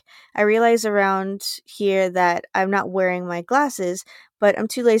awake. I realize around here that I'm not wearing my glasses, but I'm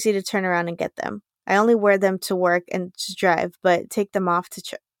too lazy to turn around and get them. I only wear them to work and to drive, but take them off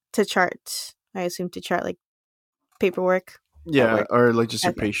to chart. I assume to chart like paperwork. Yeah, or like just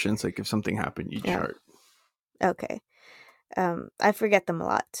your Okay. patience. Like if something happened, you chart. Okay. I forget them a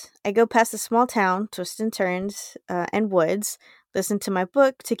lot. I go past a small town, twists and turns, and woods, listen to my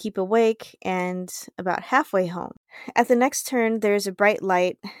book to keep awake, and about halfway home. At the next turn, there's a bright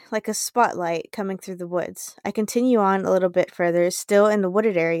light, like a spotlight, coming through the woods. I continue on a little bit further, still in the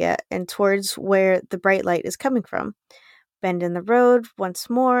wooded area, and towards where the bright light is coming from. Bend in the road once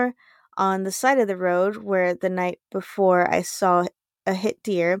more. On the side of the road, where the night before I saw a hit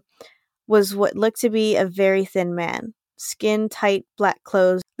deer, was what looked to be a very thin man. Skin tight black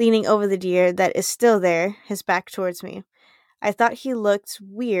clothes, leaning over the deer that is still there, his back towards me. I thought he looked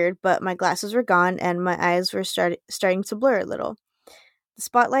weird, but my glasses were gone and my eyes were starting to blur a little. The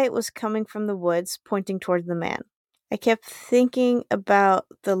spotlight was coming from the woods, pointing toward the man. I kept thinking about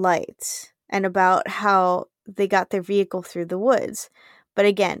the lights and about how they got their vehicle through the woods. But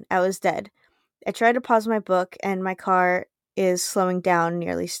again, I was dead. I tried to pause my book, and my car is slowing down,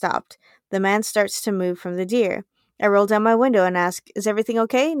 nearly stopped. The man starts to move from the deer. I roll down my window and ask, Is everything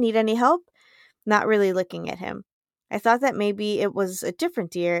okay? Need any help? Not really looking at him. I thought that maybe it was a different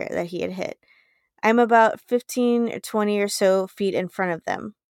deer that he had hit. I'm about 15 or 20 or so feet in front of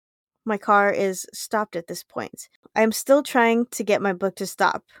them. My car is stopped at this point. I am still trying to get my book to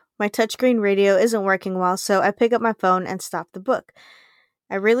stop. My touchscreen radio isn't working well, so I pick up my phone and stop the book.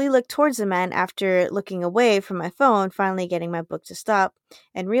 I really look towards the man after looking away from my phone, finally getting my book to stop,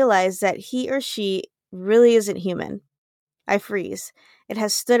 and realize that he or she really isn't human. I freeze. It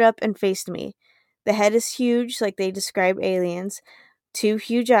has stood up and faced me. The head is huge, like they describe aliens. 2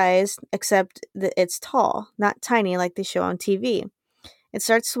 huge eyes, except that it's tall, not tiny like they show on TV. It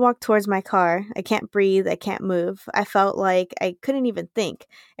starts to walk towards my car. I can't breathe. I can't move. I felt like I couldn't even think.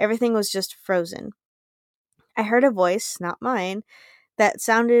 Everything was just frozen. I heard a voice, not mine, that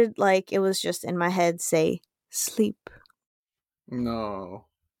sounded like it was just in my head say, sleep. No.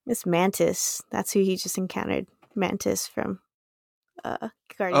 It's Mantis. That's who he just encountered. Mantis from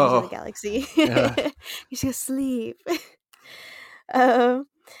Guardians of the Galaxy. Yeah. He's gonna sleep. um,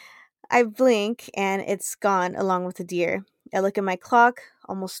 I blink and it's gone along with the deer. I look at my clock,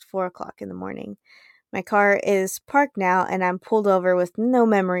 almost 4 o'clock in the morning. My car is parked now and I'm pulled over with no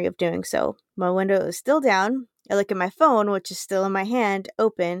memory of doing so. My window is still down. I look at my phone, which is still in my hand,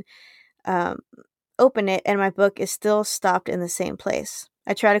 open, open it, and my book is still stopped in the same place.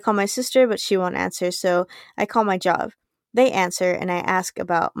 I try to call my sister, but she won't answer, so I call my job. They answer, and I ask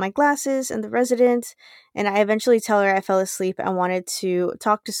about my glasses and the resident, and I eventually tell her I fell asleep and wanted to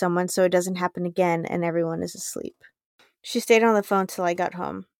talk to someone so it doesn't happen again and everyone is asleep. She stayed on the phone till I got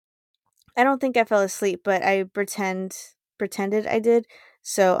home. I don't think I fell asleep, but I pretended I did,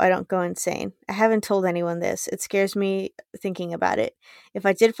 so I don't go insane. I haven't told anyone this. It scares me thinking about it. If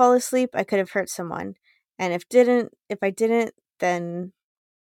I did fall asleep, I could have hurt someone. And if I didn't, then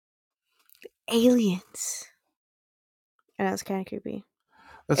aliens. And that was kind of creepy.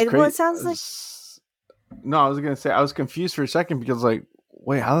 That's Well, crazy. it sounds like No, I was gonna say I was confused for a second because like,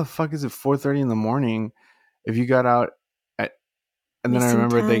 wait, how the fuck is it 4:30 in the morning if you got out at? And then I missing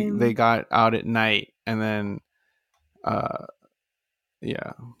remember they time. got out at night, and then uh,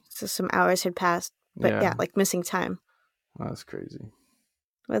 yeah, So some hours had passed. But yeah, yeah, like missing time. that's crazy.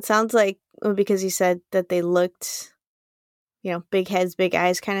 Well, it sounds like because you said that they looked, big heads, big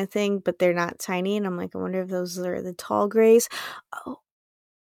eyes kind of thing, but they're not tiny. And I'm like, I wonder if those are the tall grays. Oh,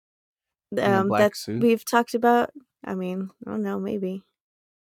 In the that black suit. we've talked about. I mean, I don't know, maybe.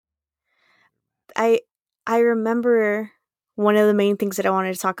 I I remember one of the main things that I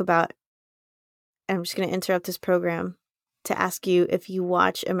wanted to talk about. And I'm just going to interrupt this program to ask you if you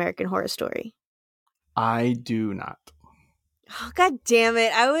watch American Horror Story. I do not. Oh, God damn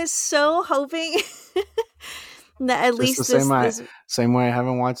it! I was so hoping that at Just the least same way I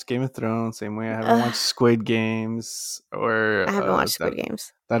haven't watched Game of Thrones, same way I haven't watched Squid Games or I haven't watched that Squid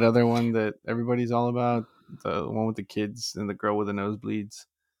Games. that other one that everybody's all about, the one with the kids and the girl with the nosebleeds.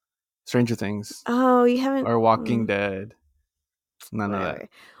 Stranger Things Oh, you haven't. or Walking Dead. None of that. Whatever.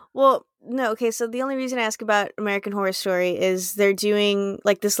 Well, no, okay, so the only reason I ask about American Horror Story is they're doing,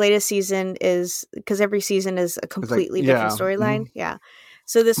 like, this latest season is, because every season is a It's like, completely different yeah, storyline, yeah.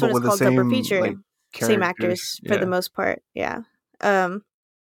 So this but one is with the called Double same Feature, like same characters. actors for the Yeah, most part, yeah. Um,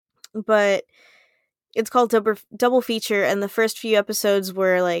 but it's called Double Feature, and the first few episodes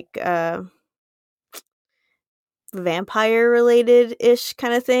were, like, vampire-related-ish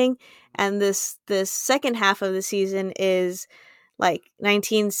kind of thing, and this second half of the season is like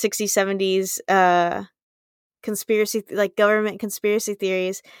 1960s 70s like government conspiracy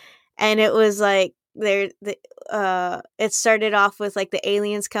theories, and it was like it started off with like the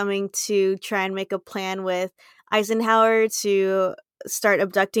aliens coming to try and make a plan with Eisenhower to start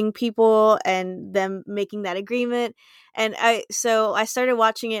abducting people and them making that agreement. And I started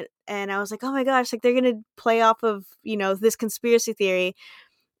watching it and I was like, oh my gosh, like they're gonna play off of this conspiracy theory.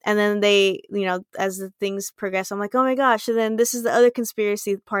 And then they, as the things progress, I'm like, oh my gosh. And then this is the other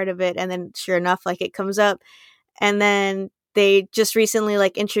conspiracy part of it. And then sure enough, like it comes up. And then they just recently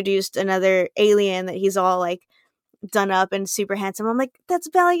like introduced another alien that he's all like done up and super handsome. I'm like, that's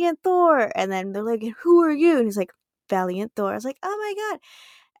Valiant Thor. And then they're like, who are you? And he's like, Valiant Thor. I was like, oh my God.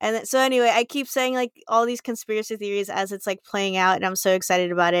 And then, so anyway, I keep saying like all these conspiracy theories as it's like playing out. And I'm so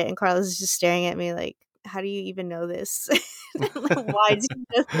excited about it. And Carlos is just staring at me like, how do you even know this? Why do you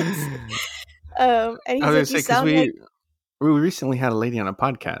know this? And I he's was gonna like, you say because sound like, we recently had a lady on a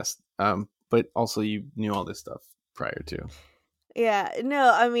podcast, but also you knew all this stuff prior to. yeah,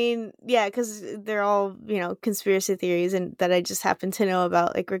 no, I mean, yeah, because they're all, conspiracy theories and that I just happen to know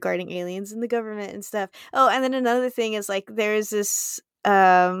about, like, regarding aliens and the government and stuff. Oh, and then another thing is, like, there's this,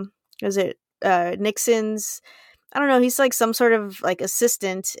 was it, Nixon's, I don't know, he's, like, some sort of, like,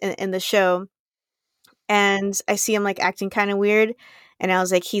 assistant in the show, and I see him like acting kind of weird, and I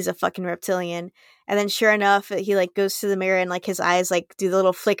was like, he's a fucking reptilian. And then sure enough, he like goes to the mirror and like his eyes like do the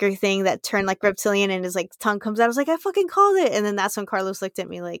little flicker thing that turn like reptilian, and his like tongue comes out. I was like, I fucking called it. And then that's when Carlos looked at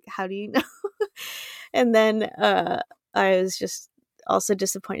me like, how do you know? And then I was just also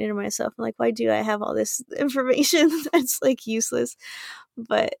disappointed in myself. I'm like, why do I have all this information that's like useless?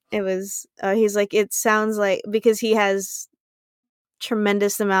 But it was he's like, it sounds like, because he has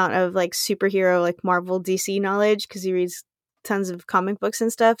tremendous amount of like superhero like Marvel DC knowledge because he reads tons of comic books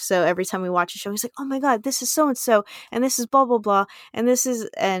and stuff. So every time we watch a show, he's like, "Oh my god, this is so and so, and this is blah blah blah, and this is,"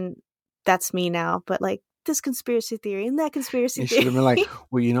 and that's me now. But like this conspiracy theory and that conspiracy You should theory. have been like,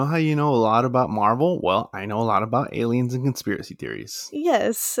 well, you know how you know a lot about Marvel? Well, I know a lot about aliens and conspiracy theories.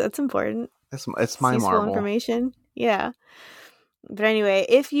 Yes, that's important. It's It's my useful Marvel. information. Yeah. But anyway,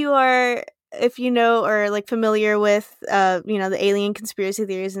 if you know or like familiar with the alien conspiracy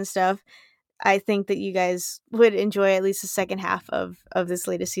theories and stuff, I think that you guys would enjoy at least the second half of this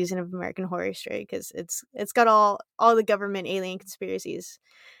latest season of American Horror Story, because it's got all the government alien conspiracies,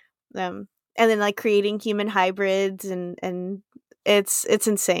 and then like creating human hybrids, and it's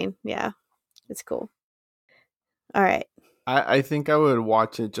insane. Yeah, it's cool. All right. I think I would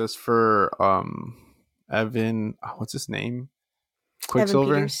watch it just for Evan. What's his name? Evan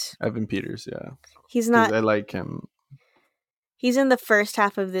Quicksilver. Peters. Evan Peters. Yeah, He's because not. I like him. He's in the first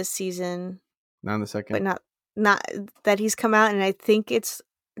half of this season, Not in the but second. not that he's come out, and I think it's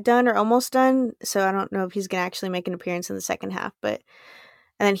done or almost done. So I don't know if he's gonna actually make an appearance in the second half. But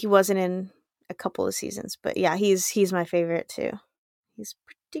and then he wasn't in a couple of seasons. But yeah, he's my favorite too. He's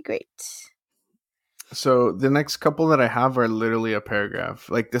pretty great. So the next couple that I have are literally a paragraph.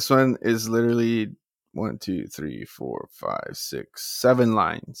 Like this one is literally 1, 2, 3, 4, 5, 6, 7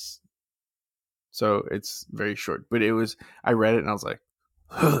 lines. So it's very short. But I read it and I was like,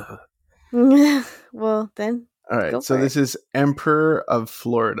 Well, then all go right. So for it. this is Emperor of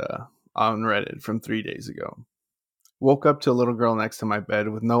Florida on Reddit from 3 days ago. Woke up to a little girl next to my bed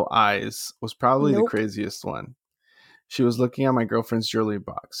with no eyes was probably the Nope. craziest one. She was looking at my girlfriend's jewelry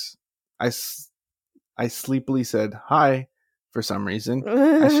box. I sleepily said, hi, for some reason,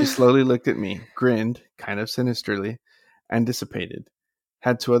 as she slowly looked at me, grinned, kind of sinisterly, and dissipated.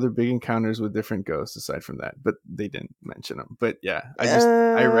 Had 2 other big encounters with different ghosts aside from that, but they didn't mention them. But yeah,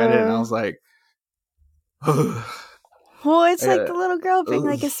 I read it and I was like, Well, it's like I the little girl being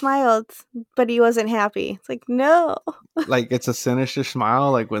gotta, like, it smiled, but he wasn't happy. It's like, no. like it's a sinister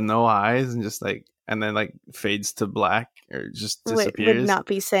smile, like with no eyes, and just like, and then like fades to black or just Would disappears. not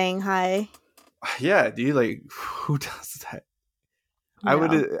be saying hi. Yeah, dude, like who does that? I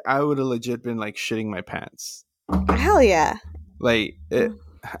would No. I would have legit been like shitting my pants. Hell yeah. Like I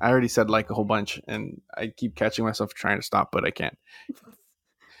already said like a whole bunch, and I keep catching myself trying to stop, but I can't.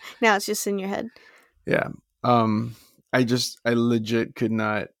 Now it's just in your head. Yeah. Um. I legit could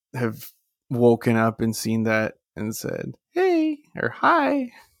not have woken up and seen that and said hey or hi.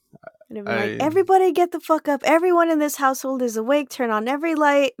 And it'd be like, everybody get the fuck up. Everyone in this household is awake. Turn on every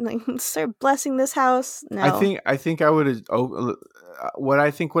light. Like, start blessing this house. No. I think I would have. What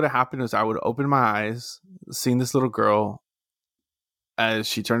I think would have happened is I would have opened my eyes, seen this little girl as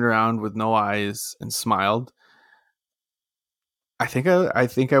she turned around with no eyes and smiled. I think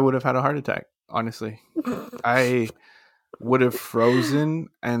I would have had a heart attack. Honestly, I would have frozen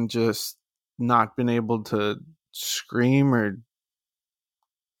and just not been able to scream or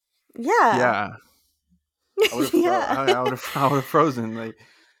Yeah. yeah. I would have Yeah. I would have frozen like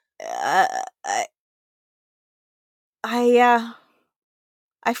I yeah.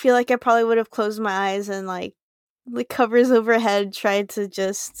 I feel like I probably would have closed my eyes and like the covers overhead tried to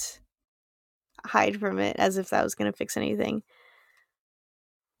just hide from it as if that was gonna fix anything.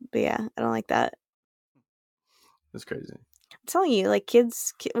 But yeah, I don't like that. it's crazy. I'm telling you, like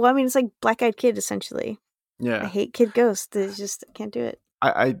well, I mean, it's like Black Eyed Kid essentially. I Yeah. hate Kid Ghost. They just can't do it.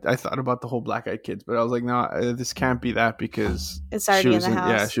 I thought about the whole Black Eyed Kids, but I was like, no, this can't be that because It's she already in was the in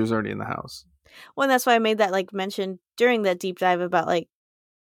yeah, house. she was already in the house. Well, and that's why I made that like mention during that deep dive about like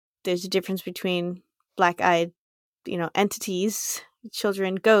there's a difference between black eyed, entities,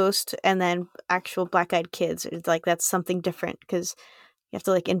 children, ghost, and then actual black eyed kids. It's like that's something different because you have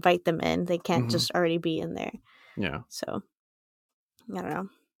to like invite them in. They can't Mhm. just already be in there. Yeah. So I don't know.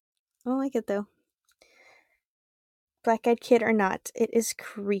 I don't like it though. Black eyed kid or not, it is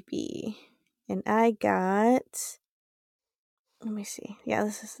creepy. And I got. Let me see. Yeah,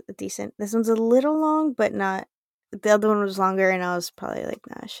 this is decent. This one's a little long, but not. The other one was longer, and I was probably like,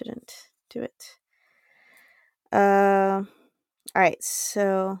 nah, I shouldn't do it. All right,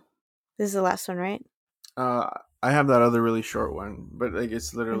 so this is the last one, right? I have that other really short one, but like it's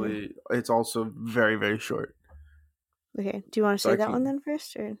Okay. literally it's also very very short. Okay. Do you want to So say I that one can then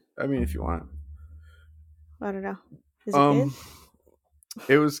first, or I mean if you want. I don't know. Is it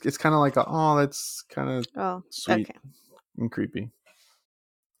good? It's kind of like that's kind of Oh, sweet okay. and creepy.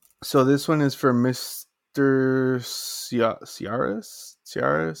 So this one is for Mr. Ciaras.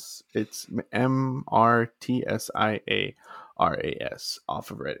 Ciaras. It's MRTSIARAS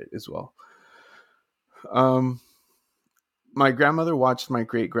off of Reddit as well. My grandmother watched my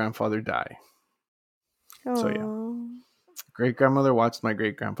great grandfather die. So yeah, Oh. great grandmother watched my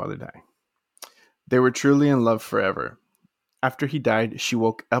great grandfather die. They were truly in love forever. After he died, she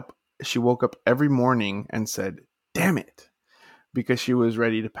woke up. She woke up every morning and said, "Damn it," because she was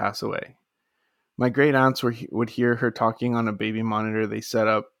ready to pass away. My great aunts would hear her talking on a baby monitor they set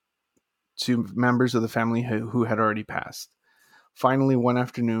up to members of the family who had already passed. Finally, one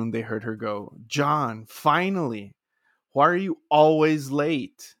afternoon, they heard her go, "John, finally! Why are you always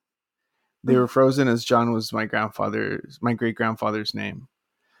late?" They were frozen as John was my great grandfather's name.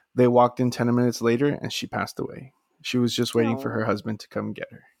 They walked in 10 minutes later and she passed away. She was just waiting for her Oh. husband to come get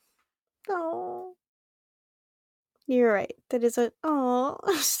her. Oh. You're right. That is a. Oh,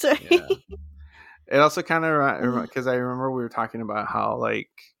 sorry. Yeah. It also kind of, because I remember we were talking about how, like,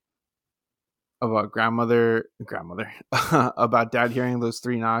 about grandmother about dad hearing those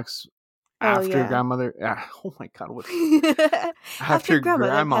three knocks after grandmother. Oh my god, what? After After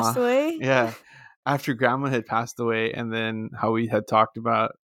grandmother grandma, passed away. yeah, after grandma had passed away, and then how we had talked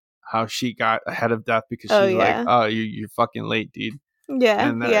about how she got ahead of death because she's like, oh, you're fucking late, dude. Yeah,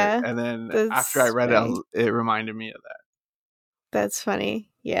 And then after I That's read funny. it reminded me of that. That's funny.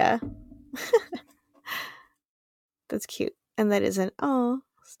 Yeah. That's cute. And that is an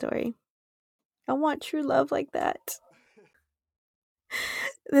story. I want true love like that.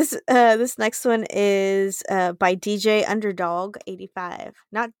 This next one is by DJ Underdog 85.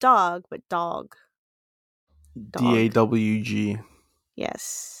 Not dog, but dog. DAWG.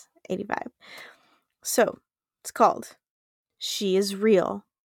 Yes, 85. So, it's called She is Real.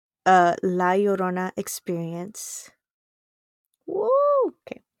 A La Llorona Experience. Woo!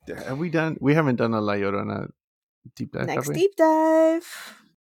 Okay. Have we done? We haven't done a La Llorona deep dive. Next deep dive.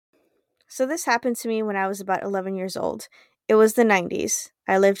 So this happened to me when I was about 11 years old. It was the 90s.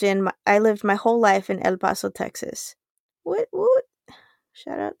 I lived my whole life in El Paso, Texas. What?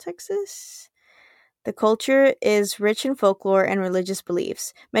 Shout out Texas. The culture is rich in folklore and religious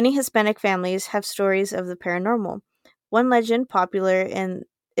beliefs. Many Hispanic families have stories of the paranormal. One legend popular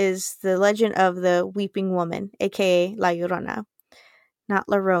is the legend of the Weeping Woman, aka La Llorona. Not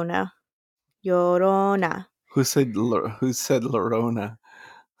La Rona. Llorona. Who said Llorona?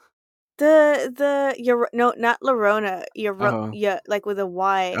 No, not Llorona. Yeah, like with a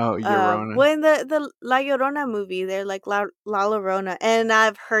Y. Oh, Llorona. Well, in the La Llorona movie, they're like La Llorona, and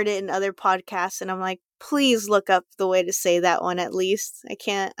I've heard it in other podcasts, and I'm like, please look up the way to say that one at least. I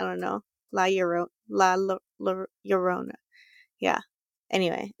can't. I don't know. La Llorona. Yeah.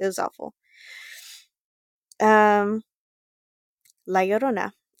 Anyway, it was awful. La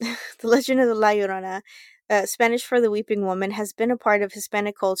Llorona. The legend of the La Llorona, Spanish for the Weeping Woman, has been a part of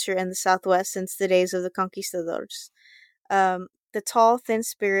Hispanic culture in the Southwest since the days of the conquistadors. The tall, thin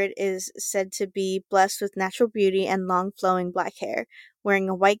spirit is said to be blessed with natural beauty and long, flowing black hair. Wearing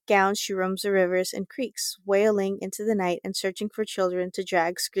a white gown, she roams the rivers and creeks, wailing into the night and searching for children to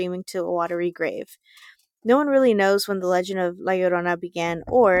drag screaming to a watery grave. No one really knows when the legend of La Llorona began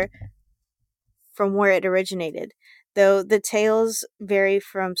or from where it originated, though the tales vary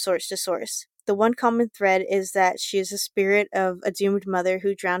from source to source. The one common thread is that she is a spirit of a doomed mother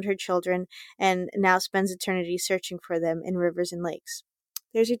who drowned her children and now spends eternity searching for them in rivers and lakes.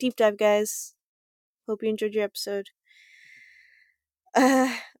 There's your deep dive, guys. Hope you enjoyed your episode.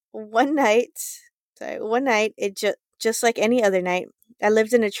 One night, just like any other night, I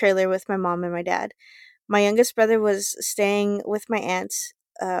lived in a trailer with my mom and my dad. My youngest brother was staying with my aunt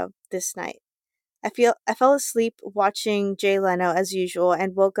this night. I fell asleep watching Jay Leno as usual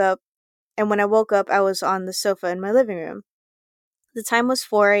and woke up, and when I woke up, I was on the sofa in my living room. The time was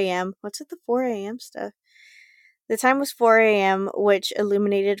 4 a.m. What's with the 4 a.m. stuff? The time was 4 a.m., which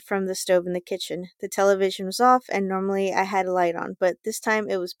illuminated from the stove in the kitchen. The television was off, and normally I had a light on, but this time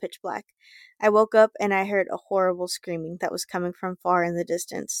it was pitch black. I woke up and I heard a horrible screaming that was coming from far in the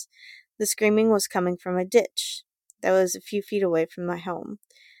distance. The screaming was coming from a ditch that was a few feet away from my home.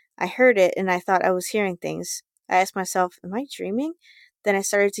 I heard it and I thought I was hearing things. I asked myself, am I dreaming? Then I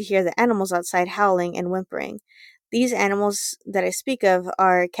started to hear the animals outside howling and whimpering. These animals that I speak of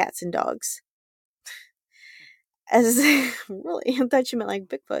are cats and dogs. Really, I thought you meant like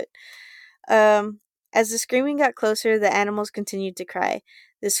Bigfoot. As the screaming got closer, the animals continued to cry.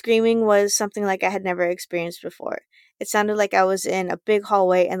 The screaming was something like I had never experienced before. It sounded like I was in a big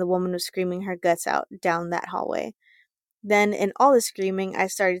hallway and the woman was screaming her guts out down that hallway. Then, in all the screaming, I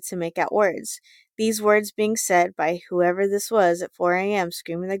started to make out words. These words being said by whoever this was at 4 a.m.,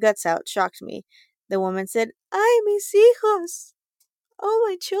 screaming their guts out, shocked me. The woman said, "Ay, mis hijos! Oh,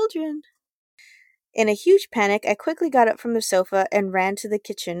 my children!" In a huge panic, I quickly got up from the sofa and ran to the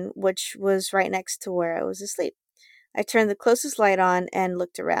kitchen, which was right next to where I was asleep. I turned the closest light on and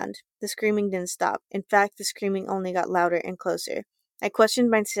looked around. The screaming didn't stop. In fact, the screaming only got louder and closer. I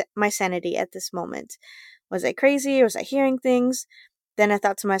questioned my sanity at this moment. Was I crazy? Was I hearing things? Then I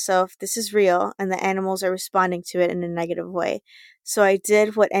thought to myself, this is real, and the animals are responding to it in a negative way. So I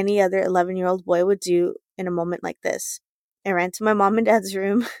did what any other 11-year-old boy would do in a moment like this. I ran to my mom and dad's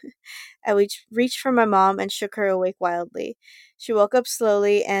room. I reached for my mom and shook her awake wildly. She woke up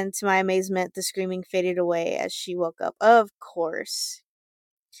slowly, and to my amazement, the screaming faded away as she woke up. Of course.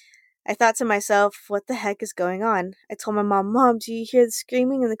 I thought to myself, what the heck is going on? I told my mom, Mom, do you hear the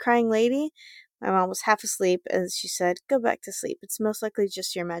screaming and the crying lady? My mom was half asleep, and she said, go back to sleep. It's most likely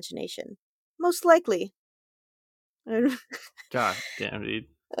just your imagination. Most likely. God damn, dude.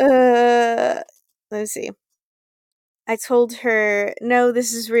 Let me see. I told her, "No,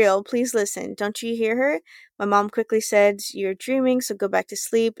 this is real. Please listen. Don't you hear her?" My mom quickly said, "You're dreaming, so go back to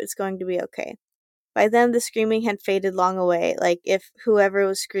sleep. It's going to be okay." By then, the screaming had faded long away, like if whoever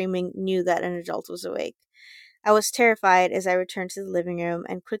was screaming knew that an adult was awake. I was terrified as I returned to the living room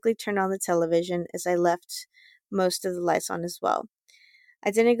and quickly turned on the television as I left most of the lights on as well.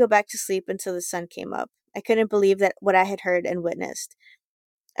 I didn't go back to sleep until the sun came up. I couldn't believe that what I had heard and witnessed.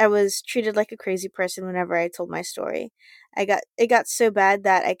 I was treated like a crazy person whenever I told my story. It got so bad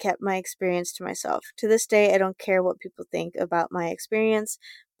that I kept my experience to myself. To this day, I don't care what people think about my experience,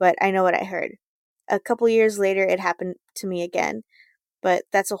 but I know what I heard. A couple years later, it happened to me again, but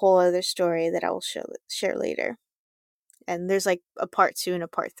that's a whole other story that I will share later. And there's like a part 2 and a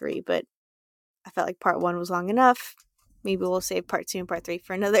part 3, but I felt like part 1 was long enough. Maybe we'll save part 2 and part 3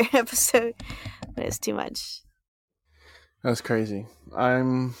 for another episode, but it's too much. That's crazy.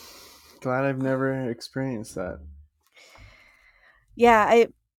 I'm glad I've never experienced that. Yeah, I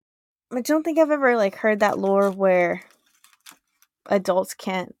don't think I've ever like heard that lore where adults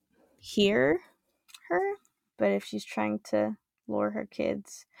can't hear her, but if she's trying to lure her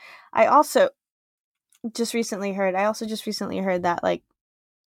kids. I also just recently heard that like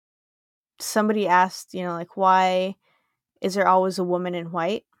somebody asked, like, why is there always a woman in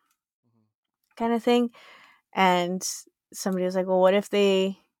white kind of thing? And somebody was like, well, what if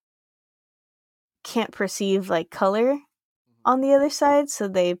they can't perceive like color on the other side, so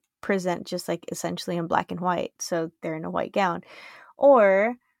they present just like essentially in black and white, so they're in a white gown?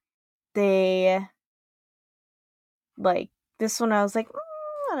 Or they like this one, I was like,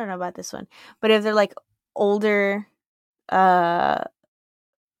 I don't know about this one, but if they're like older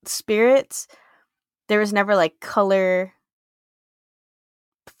spirits, there was never like color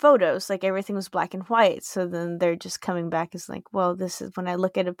photos, like everything was black and white, so then they're just coming back as like, well, this is when I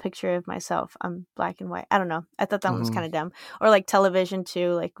look at a picture of myself, I'm black and white. I don't know, I thought that one was kind of dumb. Or like television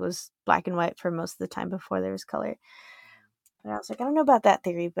too, like was black and white for most of the time before there was color. But I was like, I don't know about that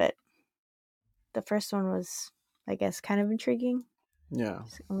theory, but the first one was, I guess, kind of intriguing. Yeah,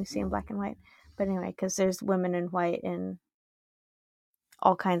 just only seeing black and white. But anyway, because there's women in white in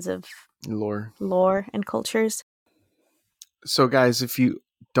all kinds of lore and cultures. So guys, if you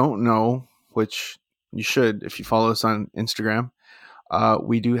don't know, which you should if you follow us on Instagram,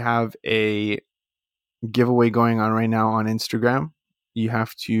 we do have a giveaway going on right now on Instagram. You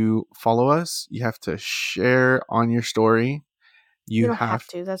have to follow us. You have to share on your story. You don't have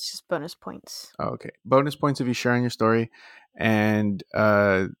to. That's just bonus points. Oh, okay. Bonus points if you share on your story, and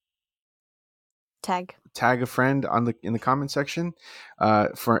tag a friend in the comment section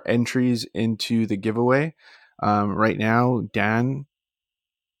for entries into the giveaway. Right now, Dan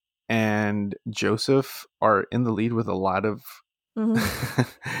and Joseph are in the lead with a lot of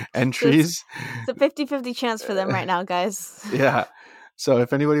entries. It's a 50-50 chance for them right now, guys. Yeah. So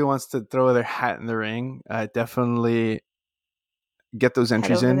if anybody wants to throw their hat in the ring, definitely get those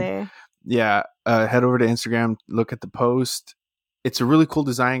entries in. There. Yeah. Head over to Instagram, look at the post. It's a really cool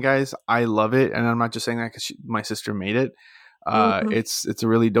design, guys. I love it. And I'm not just saying that because my sister made it. It's a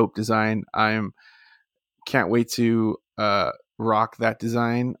really dope design. Can't wait to rock that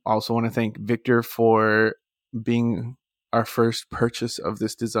design. Also want to thank Victor for being our first purchase of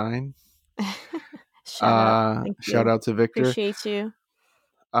this design. Shout out to Victor. Appreciate you.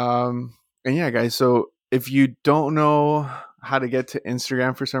 And yeah, guys, so if you don't know how to get to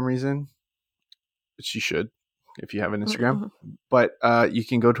Instagram for some reason, which you should if you have an Instagram, but you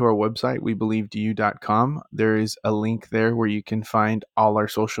can go to our website, webelievedu.com. There is a link there where you can find all our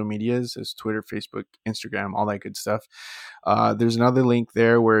social medias, as Twitter, Facebook, Instagram, all that good stuff. There's another link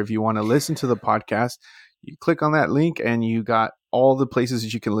there where if you want to listen to the podcast, you click on that link and you got all the places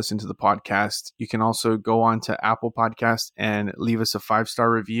that you can listen to the podcast. You can also go on to Apple Podcast and leave us a 5-star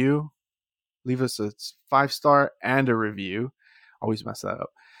review. Leave us a 5-star and a review. Always mess that up.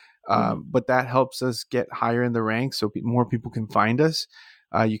 But that helps us get higher in the ranks so more people can find us.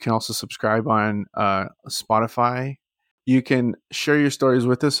 You can also subscribe on Spotify. You can share your stories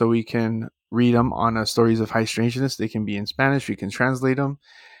with us so we can read them on Stories of High Strangeness. They can be in Spanish. We can translate them.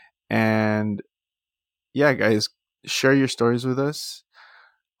 And yeah, guys, share your stories with us.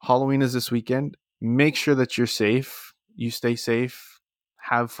 Halloween is this weekend. Make sure that you're safe. You stay safe.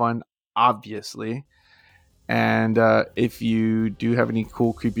 Have fun, obviously. And if you do have any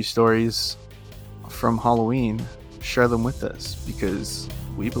cool, creepy stories from Halloween, share them with us because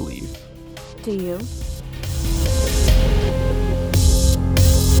we believe. Do you?